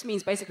 Oh, this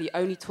means basically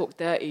only talk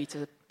dirty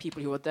to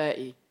people who are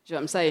dirty. Do you know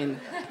what I'm saying?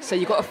 So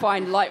you've got to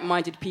find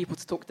like-minded people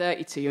to talk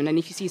dirty to, and then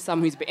if you see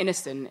someone who's a bit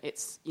innocent,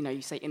 it's,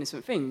 you say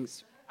innocent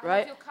things,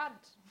 right? I love your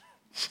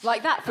cunt.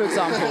 Like that, for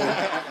example.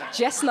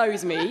 Jess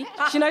knows me.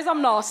 She knows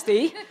I'm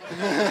nasty.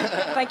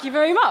 Thank you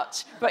very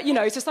much. But,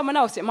 to someone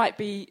else, it might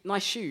be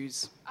nice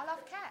shoes. I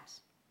love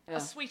cats. Yeah. A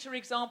sweeter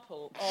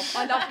example of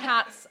I love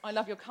cats, I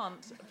love your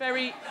cunt.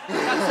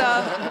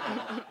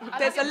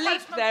 There's a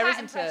leap there,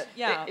 isn't it?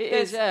 Yeah. It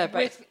is, yeah.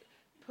 But With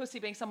pussy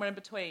being somewhere in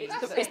between.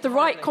 it's the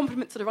right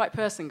compliment to the right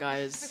person,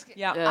 guys.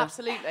 Yeah,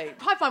 absolutely.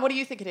 High five, what do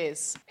you think it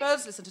is?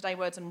 Birds listen to day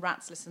words and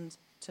rats listen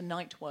to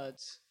night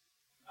words.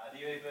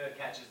 The early bird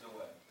catches the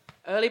worm.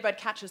 Early bird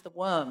catches the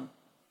worm.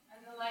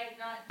 And the late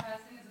night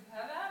person is a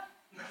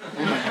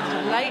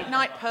pervert? Late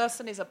night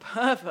person is a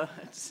pervert.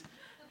 Listen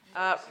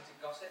to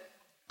gossip.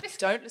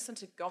 Don't listen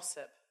to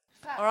gossip.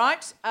 All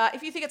right?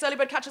 If you think it's early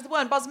bird catches the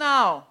worm, buzz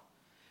now.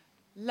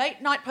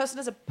 Late night person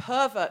is a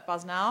pervert,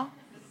 buzz now.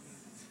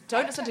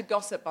 Don't listen to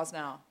gossip, buzz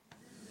now.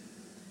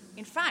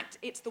 In fact,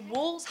 it's the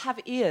walls have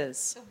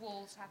ears. The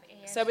walls have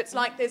ears. So it's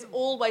like there's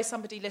always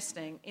somebody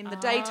listening. In the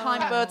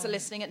daytime, birds are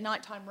listening. At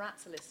nighttime,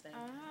 rats are listening.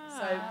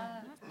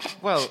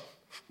 Well,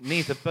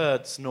 neither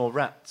birds nor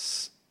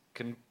rats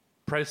can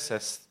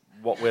process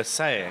what we're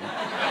saying.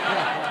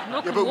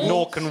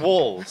 Nor can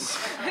walls.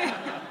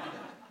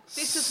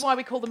 This is why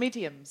we call them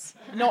idioms,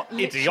 not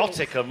literal.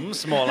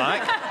 Idioticums, more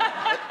like.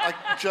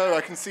 Joe,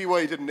 I can see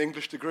why you did an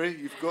English degree.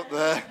 You've got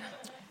the...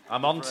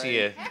 I'm on to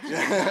you.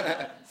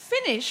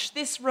 Finish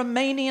this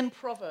Romanian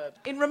proverb.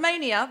 In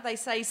Romania, they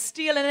say,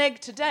 steal an egg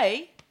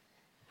today.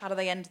 How do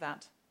they end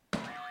that?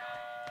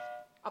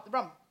 Up the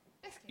rum.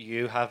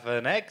 You have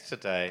an egg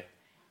today.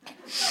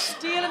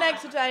 Steal an egg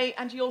today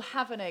and you'll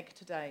have an egg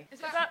today. Is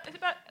it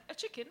about a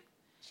chicken?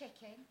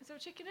 Chicken. Is there a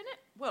chicken in it?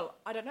 Well,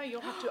 I don't know. You'll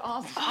have to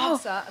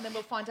answer and then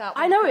we'll find out.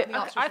 I know it.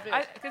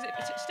 Because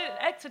it's still an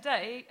egg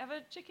today, have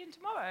a chicken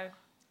tomorrow.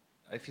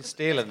 If you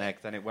steal an egg,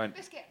 then it won't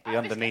be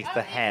underneath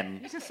the hen.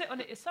 You can sit on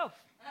it yourself.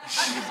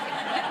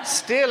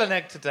 Steal an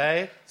egg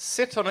today,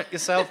 sit on it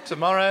yourself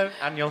tomorrow,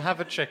 and you'll have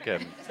a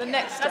chicken. The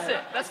next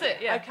That's it,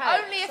 yeah.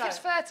 Okay. Only if it's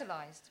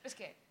fertilised.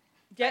 Biscuit.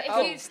 Yeah.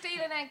 If you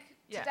steal an egg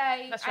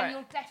today, that's and right.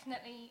 you'll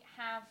definitely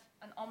have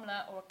an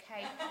omelette or a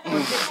cake or a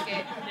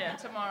biscuit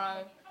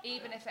tomorrow,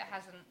 even if it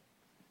hasn't.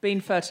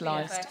 Been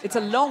fertilised. It's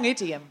a long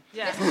idiom.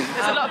 Yeah.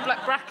 There's a lot of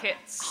black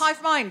brackets.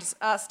 Hive minds.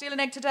 Steal an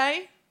egg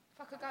today.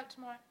 Fuck a goat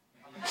tomorrow.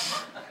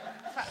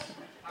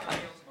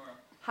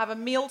 Have a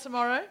meal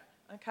tomorrow.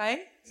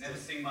 Okay. Never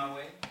sing my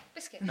way.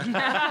 Biscuit.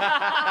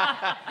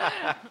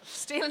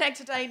 Steal an egg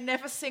today.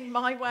 Never sing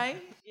my way.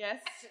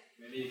 Yes.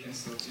 Maybe you can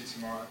still do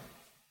tomorrow.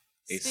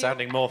 He's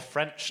sounding more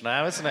French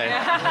now, isn't he?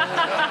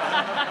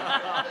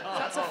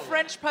 That's a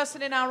French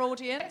person in our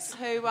audience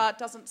who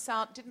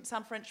didn't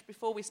sound French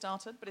before we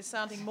started, but is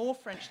sounding more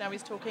French now.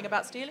 He's talking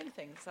about stealing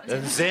things.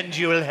 And then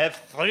you will have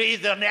 3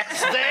 the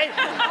next day.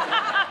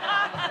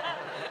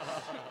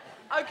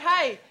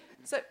 Okay.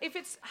 So if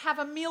it's have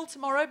a meal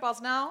tomorrow, buzz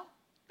now.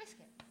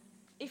 Biscuit.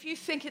 If you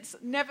think it's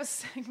never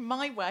sing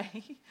my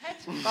way,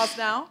 buzz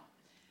now.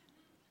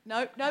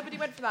 No, nobody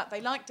went for that.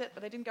 They liked it,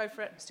 but they didn't go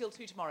for it. Steal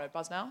 2 tomorrow,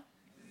 buzz now.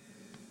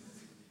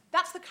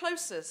 That's the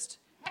closest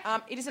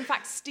It is, in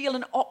fact, steal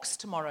an ox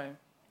tomorrow.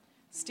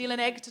 Steal an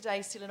egg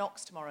today, steal an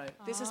ox tomorrow.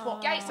 This is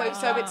what... So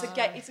it's a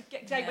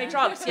gateway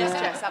drugs. Yes,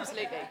 Jess,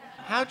 absolutely.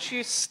 How do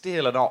you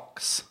steal an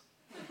ox?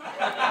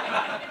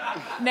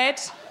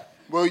 Ned?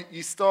 Well,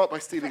 you start by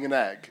stealing an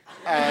egg,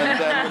 and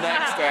then the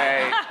next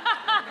day...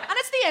 And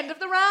it's the end of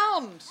the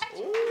round.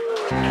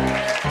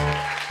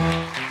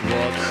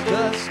 What's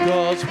the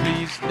scores,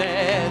 please,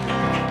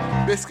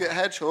 Ned? Biscuit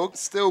Hedgehog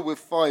still with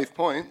 5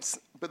 points,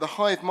 but the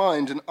Hive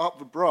Mind and Up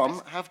the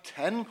Brum have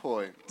 10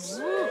 points.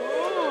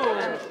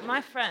 My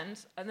friend,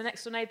 the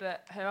next door neighbour,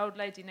 her old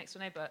lady next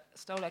door neighbour,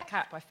 stole her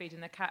cat by feeding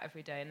the cat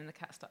every day, and then the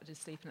cat started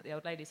just sleeping at the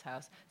old lady's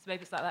house. So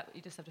maybe it's like that,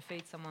 you just have to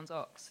feed someone's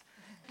ox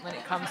when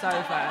it comes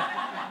over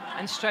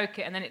and stroke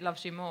it, and then it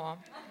loves you more.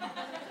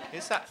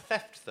 Is that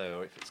theft, though,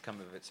 or if it's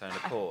come of its own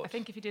accord? I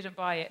think if you didn't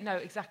buy it, no,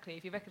 exactly.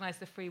 If you recognise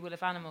the free will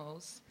of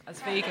animals, as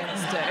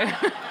vegans do,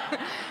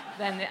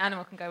 then the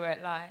animal can go where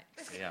it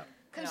likes. Yeah.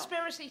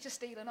 Conspiracy to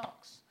steal an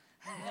ox.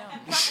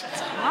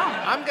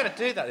 I'm going to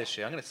do that this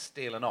year. I'm going to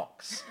steal an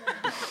ox.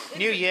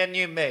 New year,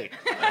 new me.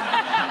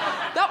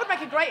 That would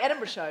make a great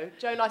Edinburgh show.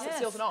 Joe Lycett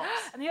steals an ox.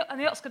 And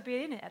the ox could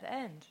be in it at the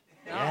end.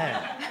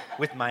 Yeah.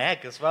 With my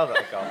egg as well that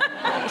I've got.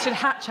 It should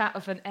hatch out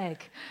of an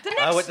egg.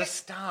 At the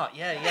start,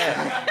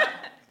 yeah.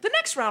 The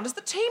next round is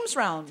the teams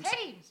round.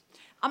 Teams.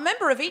 A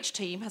member of each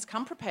team has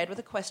come prepared with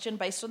a question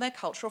based on their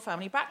cultural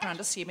family background,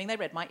 assuming they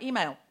read my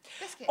email.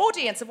 Biscuit.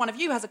 Audience, if one of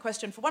you has a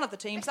question for one of the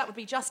teams, that would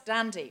be just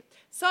dandy.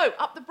 So,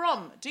 Up the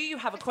Brum, do you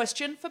have a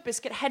question for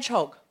Biscuit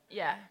Hedgehog?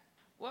 Yeah.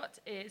 What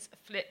is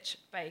flitch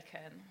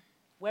bacon?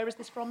 Where is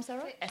this from,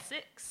 Sarah?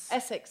 Essex.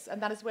 Essex, and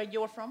that is where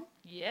you're from?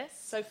 Yes.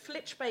 So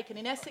flitch bacon.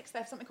 In Essex, they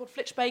have something called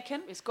flitch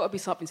bacon. It's got to be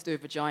something to do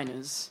with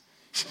vaginas.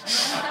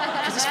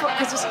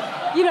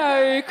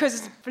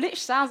 Because flitch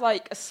sounds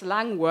like a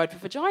slang word for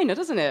vagina,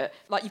 doesn't it?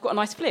 Like you've got a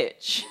nice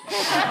flitch.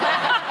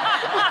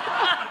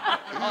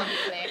 On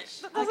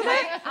flitch. Doesn't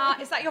it?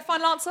 Is that your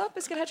final answer,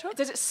 Biscuit Hedgehog?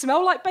 Does it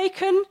smell like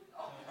bacon?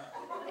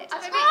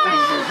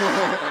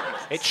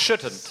 It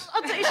shouldn't.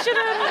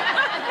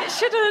 It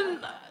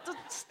shouldn't.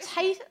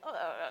 Taste.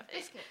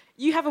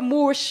 You have a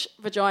Moorish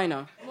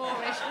vagina.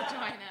 Moorish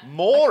vagina.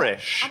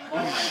 Moorish?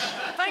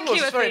 Thank you,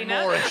 It's very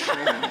Athena. Moorish.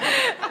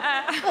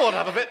 I'll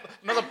have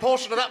another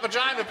portion of that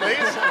vagina, please.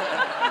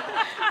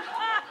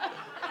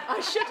 I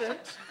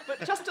shouldn't,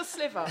 but just a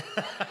sliver.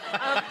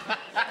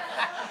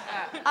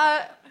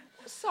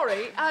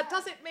 Sorry,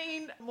 does it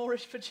mean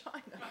Moorish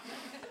vagina?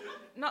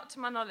 Not to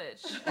my knowledge.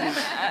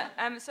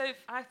 So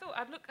I thought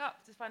I'd look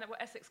up to find out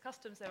what Essex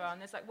customs there are. And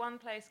there's like one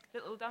place,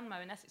 Little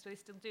Dunmow in Essex, where they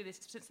still do this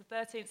since the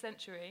 13th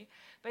century.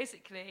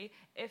 Basically,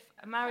 if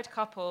a married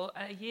couple,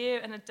 a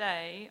year and a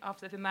day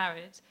after they've been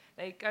married,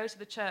 they go to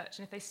the church,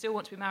 and if they still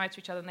want to be married to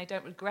each other and they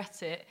don't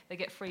regret it, they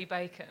get free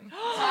bacon.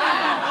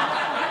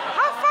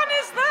 How fun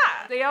is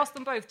that? They ask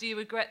them both, do you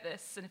regret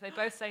this? And if they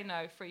both say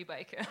no, free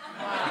bacon.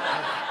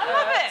 I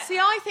love it. See,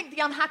 I think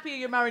the unhappier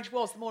your marriage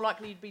was, the more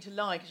likely you'd be to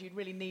lie, because you'd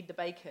really need the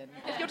bacon.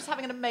 If you're just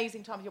having an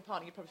amazing time with your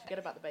partner, you'd probably forget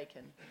about the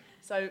bacon.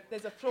 So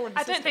there's a flaw in the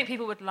system. I don't think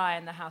people would lie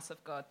in the house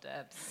of God,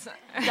 Debs.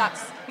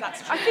 That's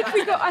true. I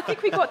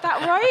think we got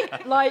that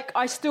right. Like,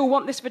 I still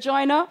want this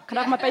vagina. Can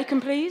I have my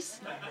bacon, please?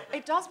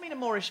 It does mean a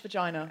Moorish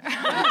vagina.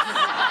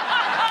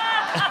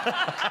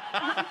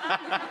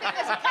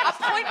 A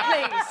point,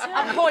 please.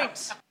 A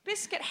point.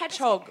 Biscuit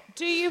Hedgehog,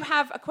 do you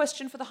have a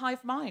question for the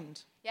Hive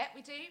Mind? Yeah,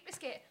 we do.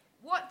 Biscuit,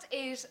 what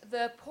is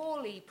the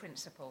Pauli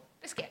principle?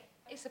 Biscuit,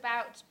 it's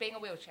about being a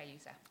wheelchair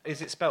user.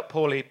 Is it spelt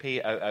poorly,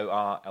 Poorly? I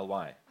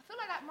feel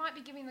like that might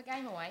be giving the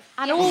game away.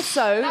 And Yes.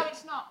 also... No,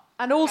 it's not.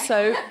 And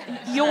also,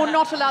 you're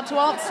not allowed to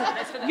answer.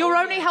 You're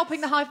only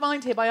helping the Hive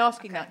Mind here by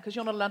asking that, because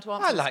you're not allowed to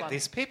answer I this like one.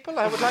 these people.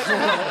 I would like to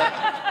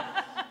have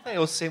them. They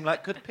all seem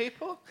like good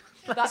people.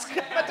 That's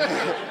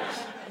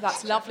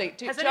lovely. Has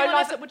Joe anyone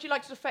Lycett, ever- would you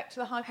like to defect to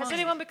the Hive Mind? Has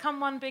anyone become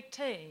one big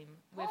team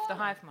with the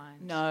Hive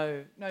Mind?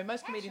 No,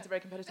 most comedians are very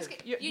competitive.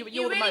 You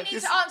You're really the most.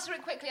 need to answer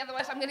it quickly,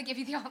 otherwise I'm going to give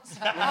you the answer.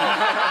 No,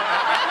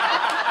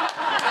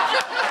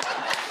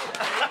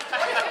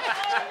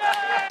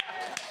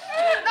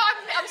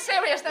 I'm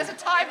serious. There's a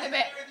time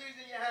limit.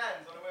 Using your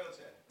hands on a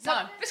wheelchair.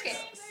 No, Biscuit.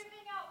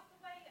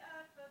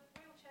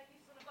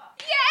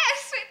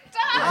 Yes, it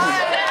does.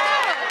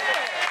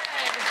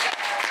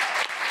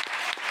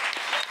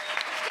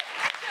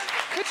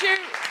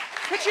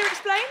 Could you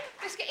explain?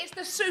 Biscuit, it's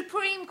the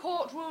Supreme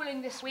Court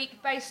ruling this week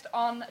based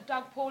on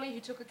Doug Pauli, who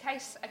took a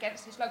case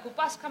against his local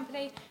bus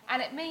company, and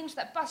it means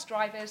that bus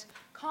drivers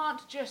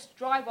can't just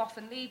drive off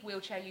and leave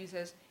wheelchair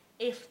users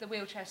if the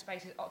wheelchair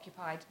space is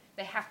occupied.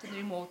 They have to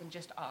do more than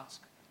just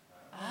ask.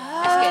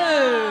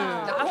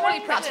 Oh, The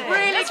Pauli principle. that's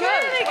really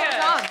good.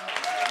 Well done.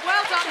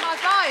 Well done,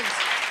 Hive Mind.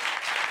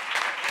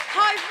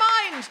 Hive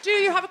Mind, do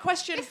you have a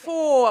question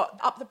for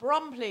Up the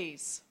Brum,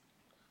 please?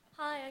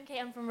 Hi, I'm Kate.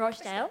 I'm from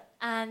Rochdale.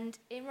 And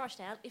in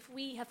Rochdale, if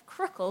we have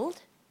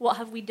cruckled, what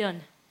have we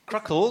done?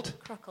 Cruckled?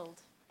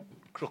 Cruckled.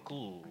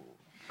 Cruckled.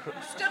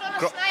 Stood on a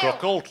snail.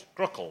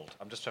 Cruckled.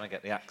 I'm just trying to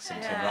get the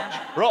accent in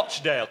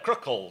Rochdale.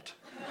 Cruckled.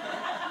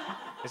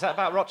 Is that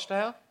about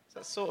Rochdale? Is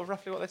that sort of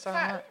roughly what they sound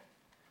like?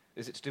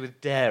 Is it to do with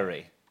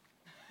dairy?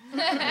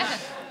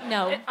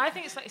 No. I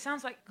think it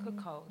sounds like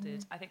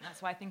cuckolded. I think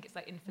that's why I think it's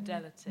like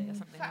infidelity or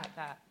something like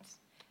that.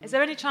 Is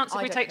there any chance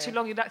if we take too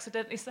long you'd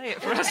accidentally say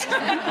it for us?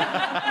 Not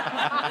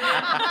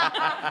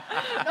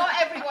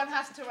everyone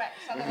has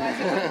Tourette's, otherwise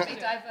it wouldn't be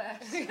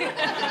diverse.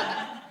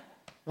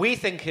 We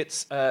think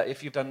it's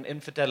if you've done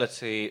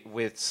infidelity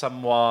with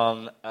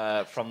someone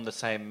from the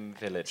same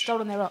village.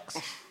 Stolen their ox.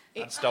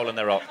 And stolen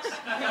their ox.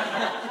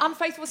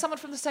 Unfaithful with someone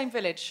from the same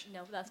village.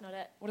 No, that's not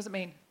it. What does it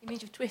mean? It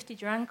means you've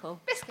twisted your ankle.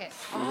 Biscuit.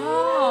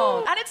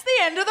 Oh. And it's the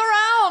end of the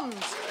round.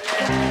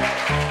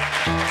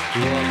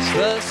 What's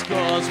the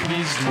scores,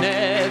 please,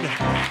 Ned?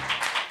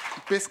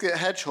 Biscuit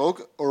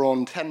Hedgehog are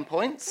on 10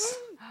 points.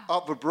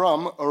 Up the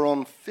Brum are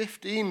on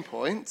 15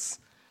 points.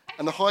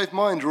 And the Hive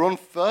Mind are on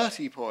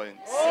 30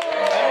 points.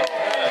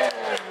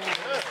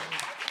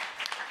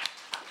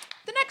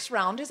 The next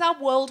round is our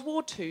World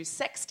War II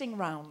sexting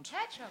round.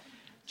 Hedgehog.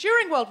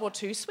 During World War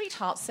II,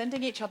 sweethearts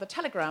sending each other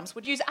telegrams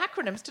would use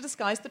acronyms to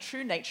disguise the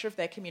true nature of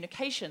their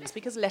communications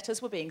because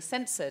letters were being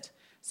censored.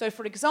 So,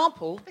 for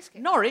example,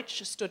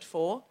 Norwich stood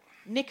for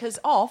knickers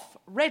off,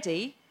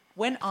 ready,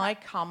 when I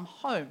come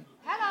home.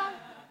 Hello.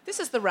 This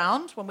is the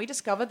round when we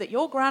discovered that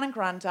your gran and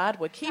granddad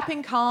were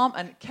keeping calm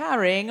and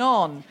carrying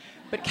on.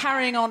 But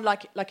carrying on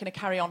like in a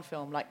carry-on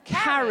film, like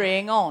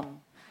carrying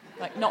on.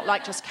 Like, not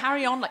like just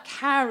carry on, like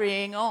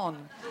carrying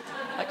on.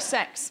 Like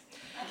sex.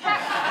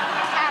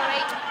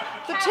 Carry.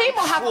 The team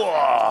will have...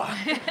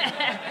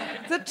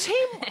 The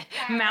team...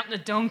 Mountain a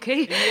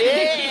donkey.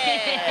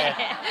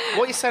 Yeah!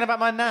 What are you saying about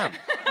my nan?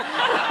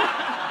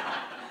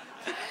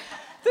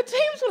 The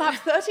teams will have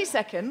 30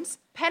 seconds,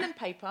 pen and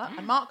paper,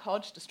 and Mark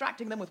Hodge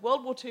distracting them with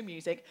World War II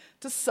music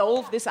to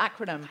solve this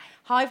acronym.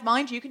 Hive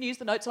Mind, you can use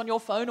the notes on your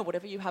phone or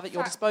whatever you have at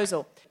your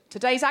disposal.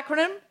 Today's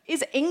acronym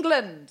is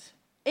England.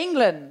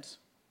 England.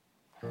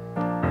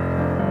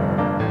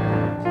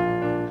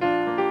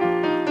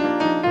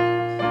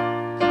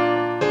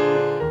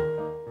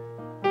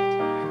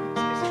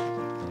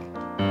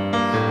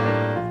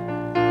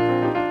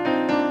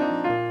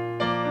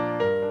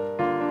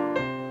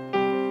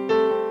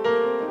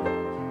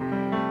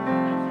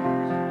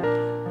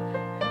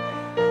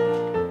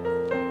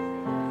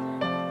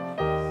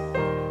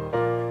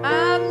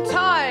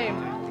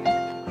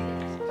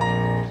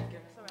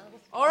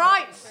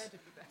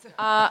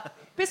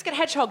 Biscuit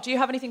Hedgehog, do you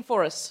have anything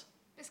for us?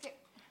 Biscuit.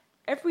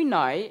 Every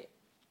night,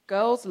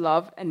 girls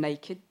love a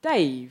naked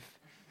Dave.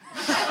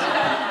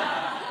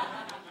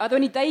 Are there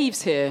any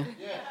Daves here?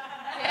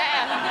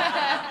 Yeah.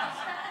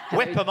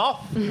 Whip them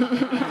off.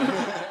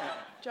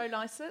 Joe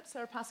Lysett,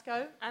 Sarah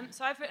Pascoe.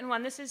 So I've written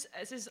one. This is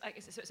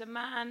it's a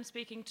man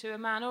speaking to a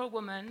man or a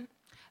woman,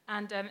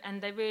 and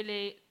they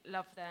really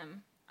love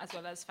them as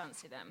well as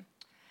fancy them.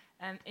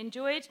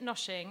 Enjoyed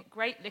noshing,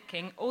 great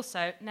licking,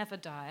 also never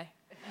die.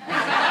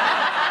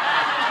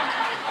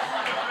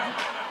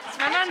 It's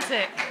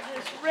romantic.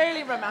 It's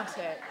really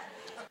romantic.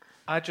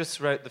 I just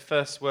wrote the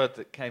first word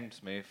that came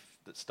to me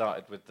that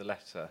started with the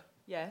letter.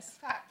 Yes.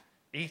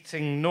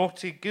 Eating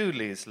naughty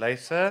ghoulies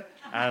later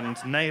and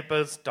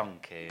neighbour's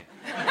donkey.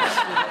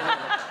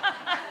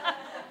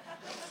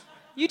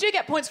 You do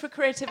get points for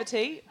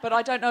creativity, but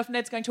I don't know if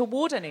Ned's going to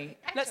award any.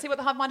 Let's see what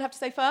the Hive Mind have to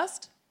say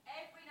first.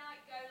 Every night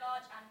go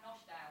large and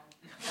nosh down.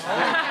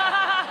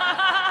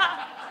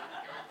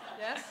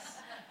 Yes.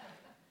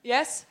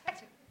 Yes?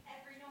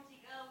 Every naughty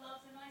girl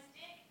loves a nice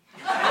dick.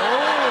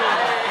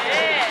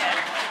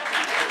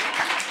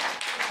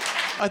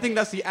 I think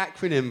that's the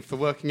acronym for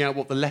working out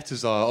what the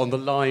letters are on the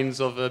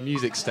lines of a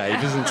music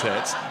stave, isn't it?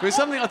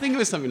 I think it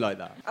was something like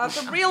that.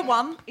 The real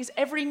one is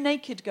every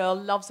naked girl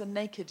loves a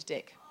naked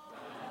dick.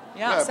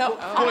 Yeah, so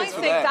I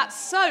think that's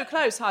so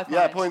close, Hive Mind.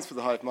 Yeah, points for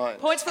the Hive Mind.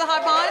 Points for the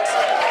Hive Mind.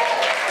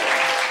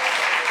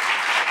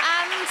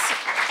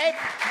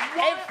 And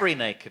every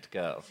naked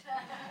girl.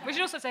 We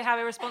should also say how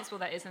irresponsible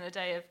that is in a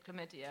day of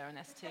chlamydia and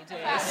STDs.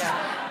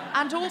 Yeah.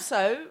 And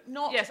also,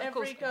 not yes, every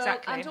course, girl.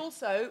 exactly. And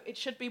also, it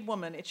should be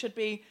woman. It should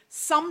be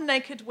some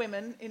naked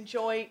women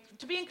enjoy,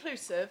 to be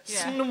inclusive.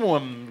 Exactly.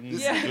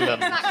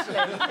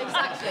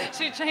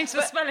 Should change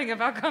the spelling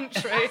of our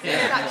country.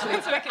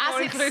 Exactly. To make it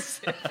more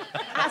inclusive.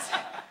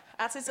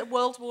 As is a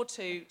World War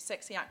II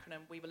sexy acronym,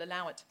 we will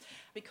allow it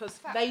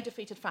because they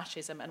defeated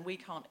fascism and we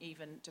can't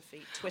even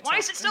defeat Twitter. Why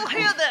is it still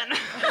here then?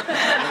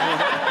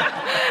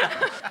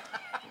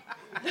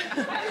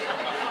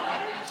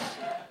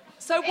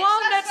 So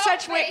while Ned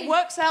Sedgwick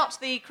works out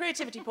the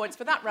creativity points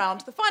for that round,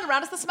 the final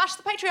round is the Smash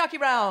the Patriarchy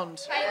round.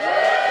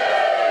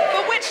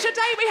 For which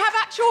today we have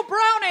actual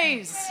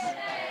brownies.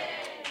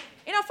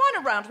 In our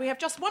final round, we have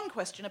just one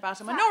question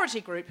about a minority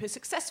group who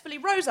successfully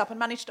rose up and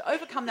managed to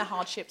overcome their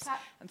hardships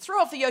and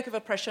throw off the yoke of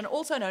oppression,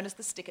 also known as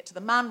the Stick It to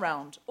the Man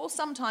round, or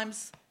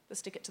sometimes the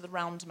Stick It to the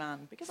Round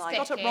Man, because I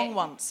got it wrong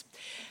once.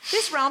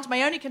 This round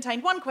may only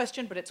contain one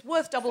question, but it's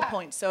worth double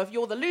points. So if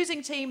you're the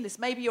losing team, this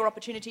may be your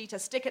opportunity to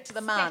stick it to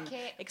the man,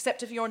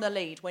 except if you're in the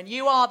lead, when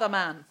you are the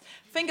man.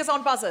 Fingers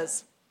on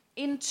buzzers.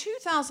 In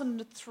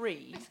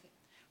 2003...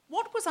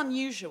 what was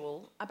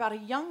unusual about a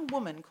young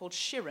woman called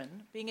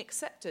Shirin being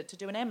accepted to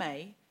do an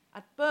MA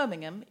at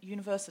Birmingham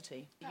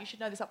University. You should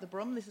know this up the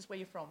Brum. This is where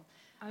you're from.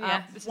 Oh,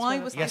 yeah.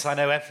 Yes, I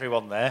know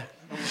everyone there.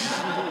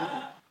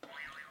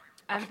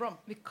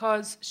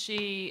 Because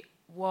she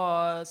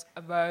was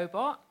a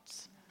robot.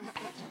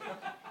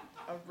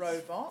 A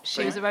robot?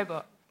 She was a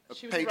robot. A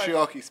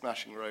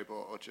patriarchy-smashing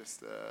robot, or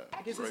just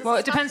robot? Well,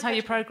 it depends how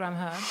you program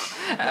her.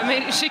 I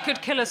mean, she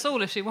could kill us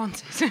all if she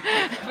wanted,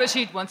 but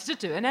she wanted to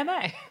do an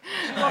MA.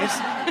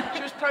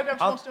 She was programmed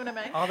to want to do an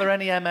MA. Are there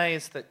any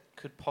MAs that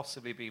could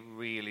possibly be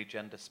really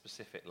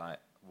gender-specific, like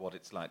what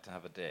it's like to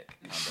have a dick?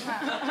 No,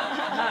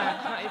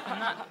 not even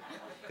that.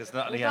 Because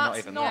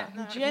that's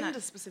not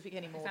gender-specific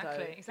anymore,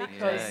 exactly.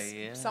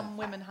 Because some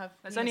women have.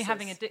 It's only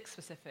having a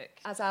dick-specific.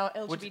 As our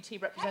LGBT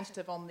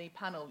representative on the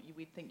panel,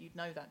 we'd think you'd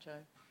know that,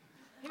 Joe.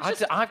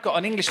 I've got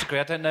an English degree.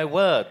 I don't know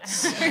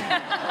words.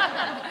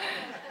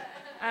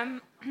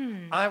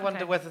 I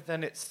wonder whether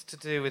then it's to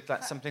do with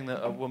something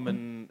that a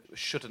woman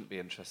shouldn't be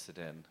interested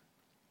in.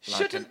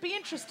 Shouldn't be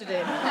interested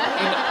in?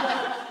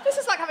 This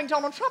is like having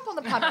Donald Trump on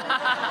the panel.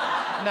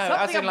 No,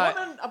 as in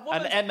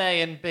an MA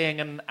in being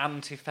an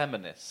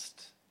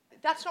anti-feminist.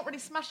 That's not really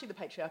smashing the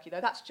patriarchy,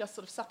 though. That's just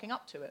sort of sucking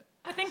up to it.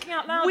 I'm thinking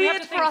out loud.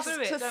 Weird for us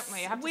to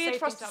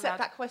set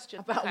that question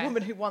about a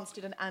woman who once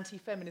did an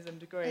anti-feminism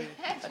degree.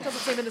 That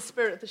doesn't seem in the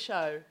spirit of the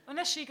show.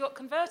 Unless she got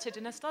converted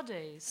in her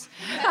studies.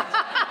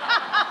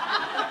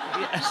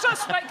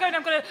 Starts like going,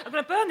 I'm going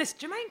to burn this.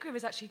 Germaine Greer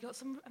has actually got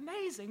some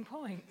amazing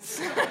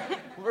points.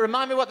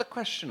 Remind me what the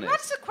question is.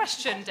 What's the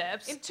question,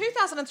 Debs? In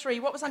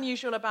 2003, what was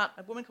unusual about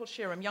a woman called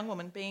Shiram, young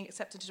woman, being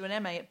accepted to do an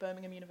MA at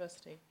Birmingham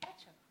University?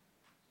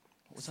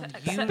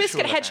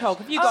 Biscuit Hedgehog,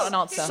 have you got an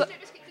answer?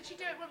 Did she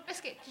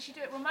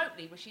do it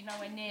remotely? Was she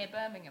nowhere near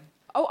Birmingham?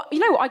 Oh, you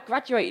know, I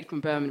graduated from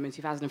Birmingham in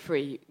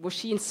 2003. Was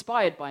she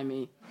inspired by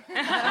me?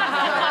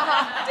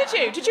 Did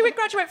you? Did you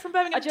graduate from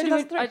Birmingham in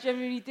 2003? I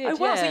genuinely did, Oh,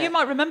 well, yeah. so you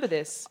might remember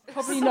this.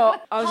 Probably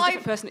not. I was a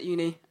different person at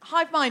uni.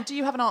 Hive Mind, do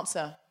you have an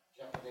answer?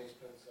 Japanese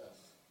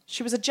princess.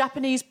 She was a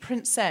Japanese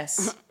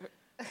princess.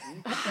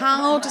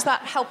 How does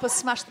that help us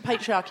smash the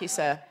patriarchy,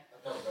 sir?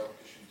 I don't know,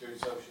 because she's doing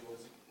socialism.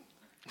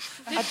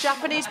 A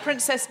Japanese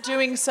princess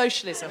doing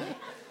socialism.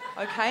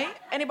 Okay.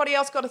 Anybody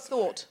else got a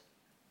thought?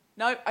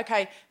 No?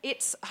 Okay.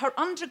 Her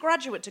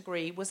undergraduate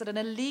degree was at an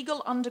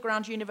illegal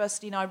underground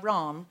university in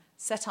Iran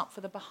set up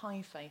for the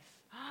Baha'i faith.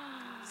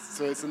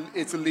 So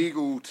it's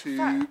illegal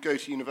to go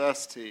to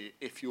university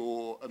if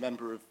you're a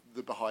member of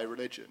the Baha'i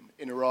religion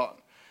in Iran.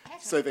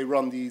 So they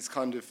run these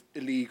kind of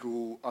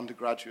illegal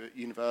undergraduate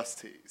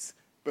universities.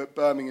 But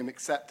Birmingham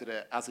accepted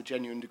it as a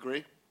genuine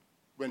degree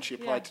when she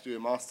applied to do a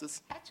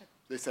master's.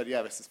 They said,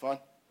 yeah, this is fine.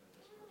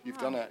 You've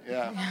done it,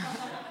 yeah.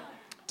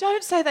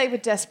 Don't say they were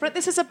desperate.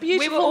 This is a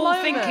beautiful We were all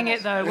moment. thinking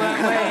it, though,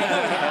 weren't we?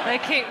 They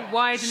keep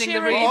widening the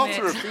remit. Well,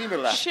 after Athena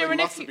left, they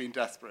must have been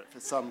desperate for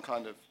some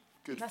kind of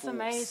good That's force.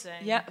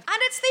 amazing. Yeah. And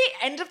it's the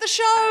end of the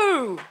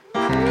show.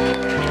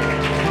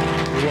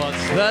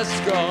 What's the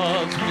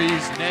score,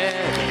 please,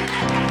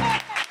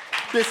 Ned?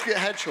 Biscuit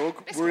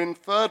Hedgehog were in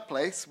third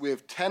place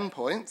with 10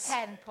 points.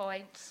 10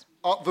 points.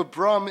 The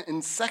Brum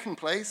in second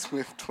place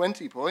with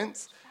 20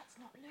 points.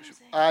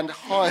 And the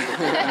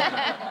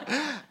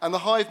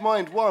Hive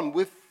Mind won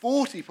with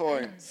 40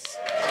 points.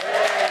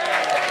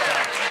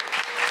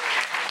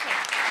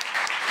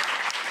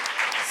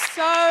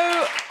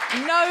 So,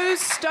 no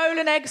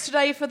stolen eggs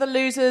today for the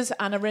losers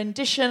and a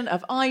rendition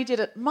of I Did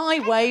It My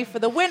Way for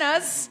the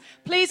winners.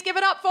 Please give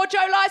it up for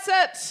Joe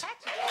Lysett, Sarah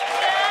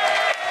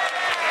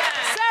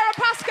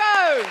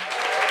Pascoe,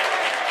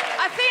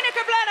 Athena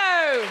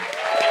Kableno,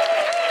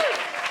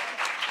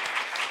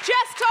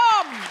 Jess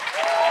Tom,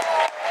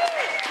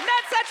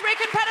 Ned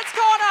Sedgwick in Pennett's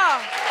Corner,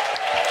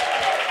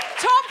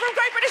 Tom from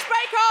Great British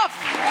Bake Off,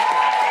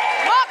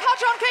 Mark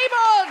Hodge on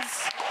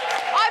keyboards.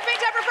 I've been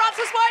Deborah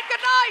Frances-White.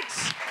 Good night.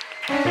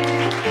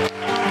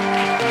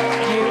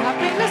 You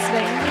have been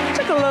listening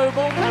to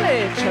Global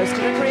Village,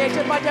 hosted and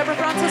created by Deborah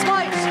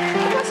Frances-White.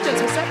 The questions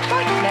were set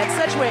by Ned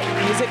Sedgwick.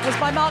 Music was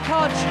by Mark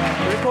Hodge.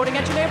 The recording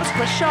engineer was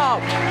Chris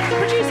Sharp. The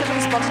producer for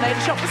the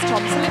Spontaneity Shop was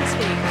Tom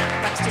Zielinski.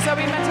 Thanks to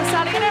Zoe, Mentor,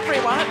 Sally and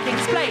everyone at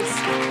King's Place.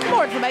 For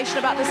more information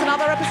about this and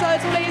other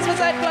episodes, please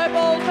visit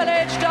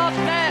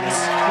globalvillage.net.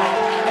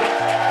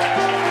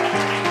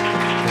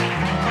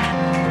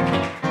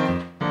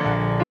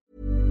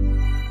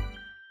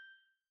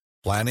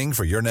 Planning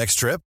for your next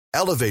trip?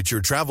 Elevate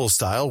your travel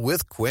style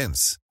with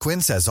Quince.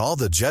 Quince has all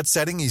the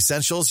jet-setting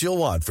essentials you'll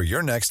want for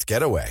your next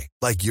getaway,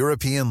 like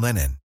European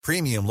linen,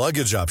 premium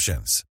luggage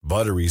options,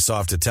 buttery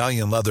soft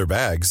Italian leather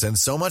bags, and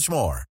so much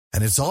more.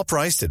 And it's all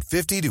priced at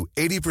 50 to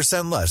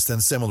 80% less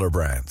than similar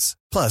brands.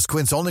 Plus,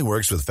 Quince only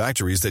works with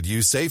factories that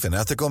use safe and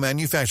ethical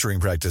manufacturing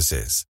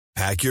practices.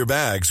 Pack your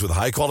bags with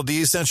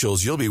high-quality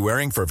essentials you'll be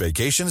wearing for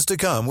vacations to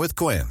come with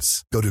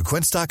Quince. Go to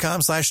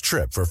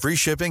quince.com/trip for free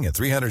shipping and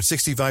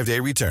 365-day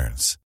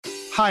returns.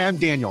 Hi, I'm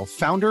Daniel,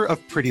 founder of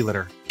Pretty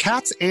Litter.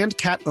 Cats and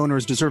cat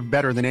owners deserve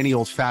better than any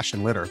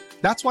old-fashioned litter.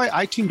 That's why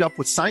I teamed up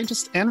with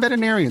scientists and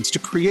veterinarians to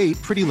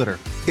create Pretty Litter.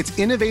 Its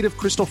innovative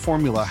crystal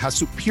formula has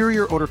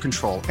superior odor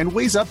control and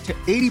weighs up to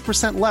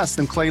 80% less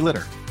than clay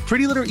litter.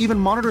 Pretty Litter even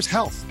monitors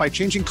health by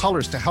changing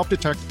colors to help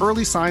detect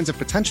early signs of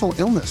potential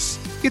illness.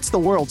 It's the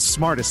world's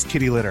smartest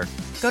kitty litter.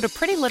 Go to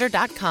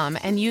prettylitter.com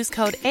and use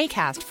code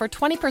ACAST for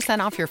 20%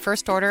 off your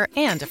first order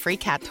and a free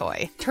cat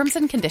toy. Terms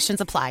and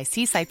conditions apply.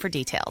 See site for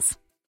details.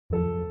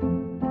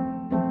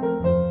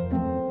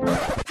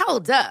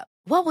 Hold up.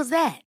 What was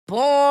that?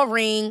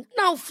 Boring.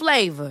 No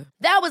flavor.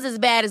 That was as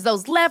bad as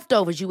those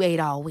leftovers you ate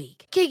all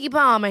week. Keke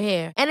Palmer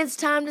here, and it's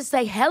time to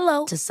say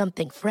hello to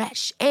something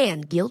fresh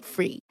and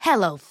guilt-free.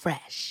 Hello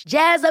Fresh.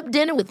 Jazz up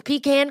dinner with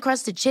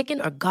pecan-crusted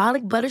chicken or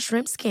garlic butter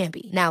shrimp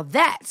scampi. Now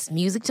that's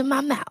music to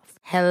my mouth.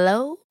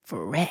 Hello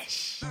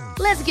Fresh.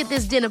 Let's get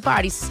this dinner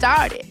party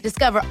started.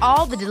 Discover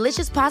all the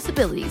delicious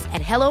possibilities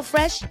at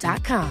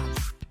HelloFresh.com.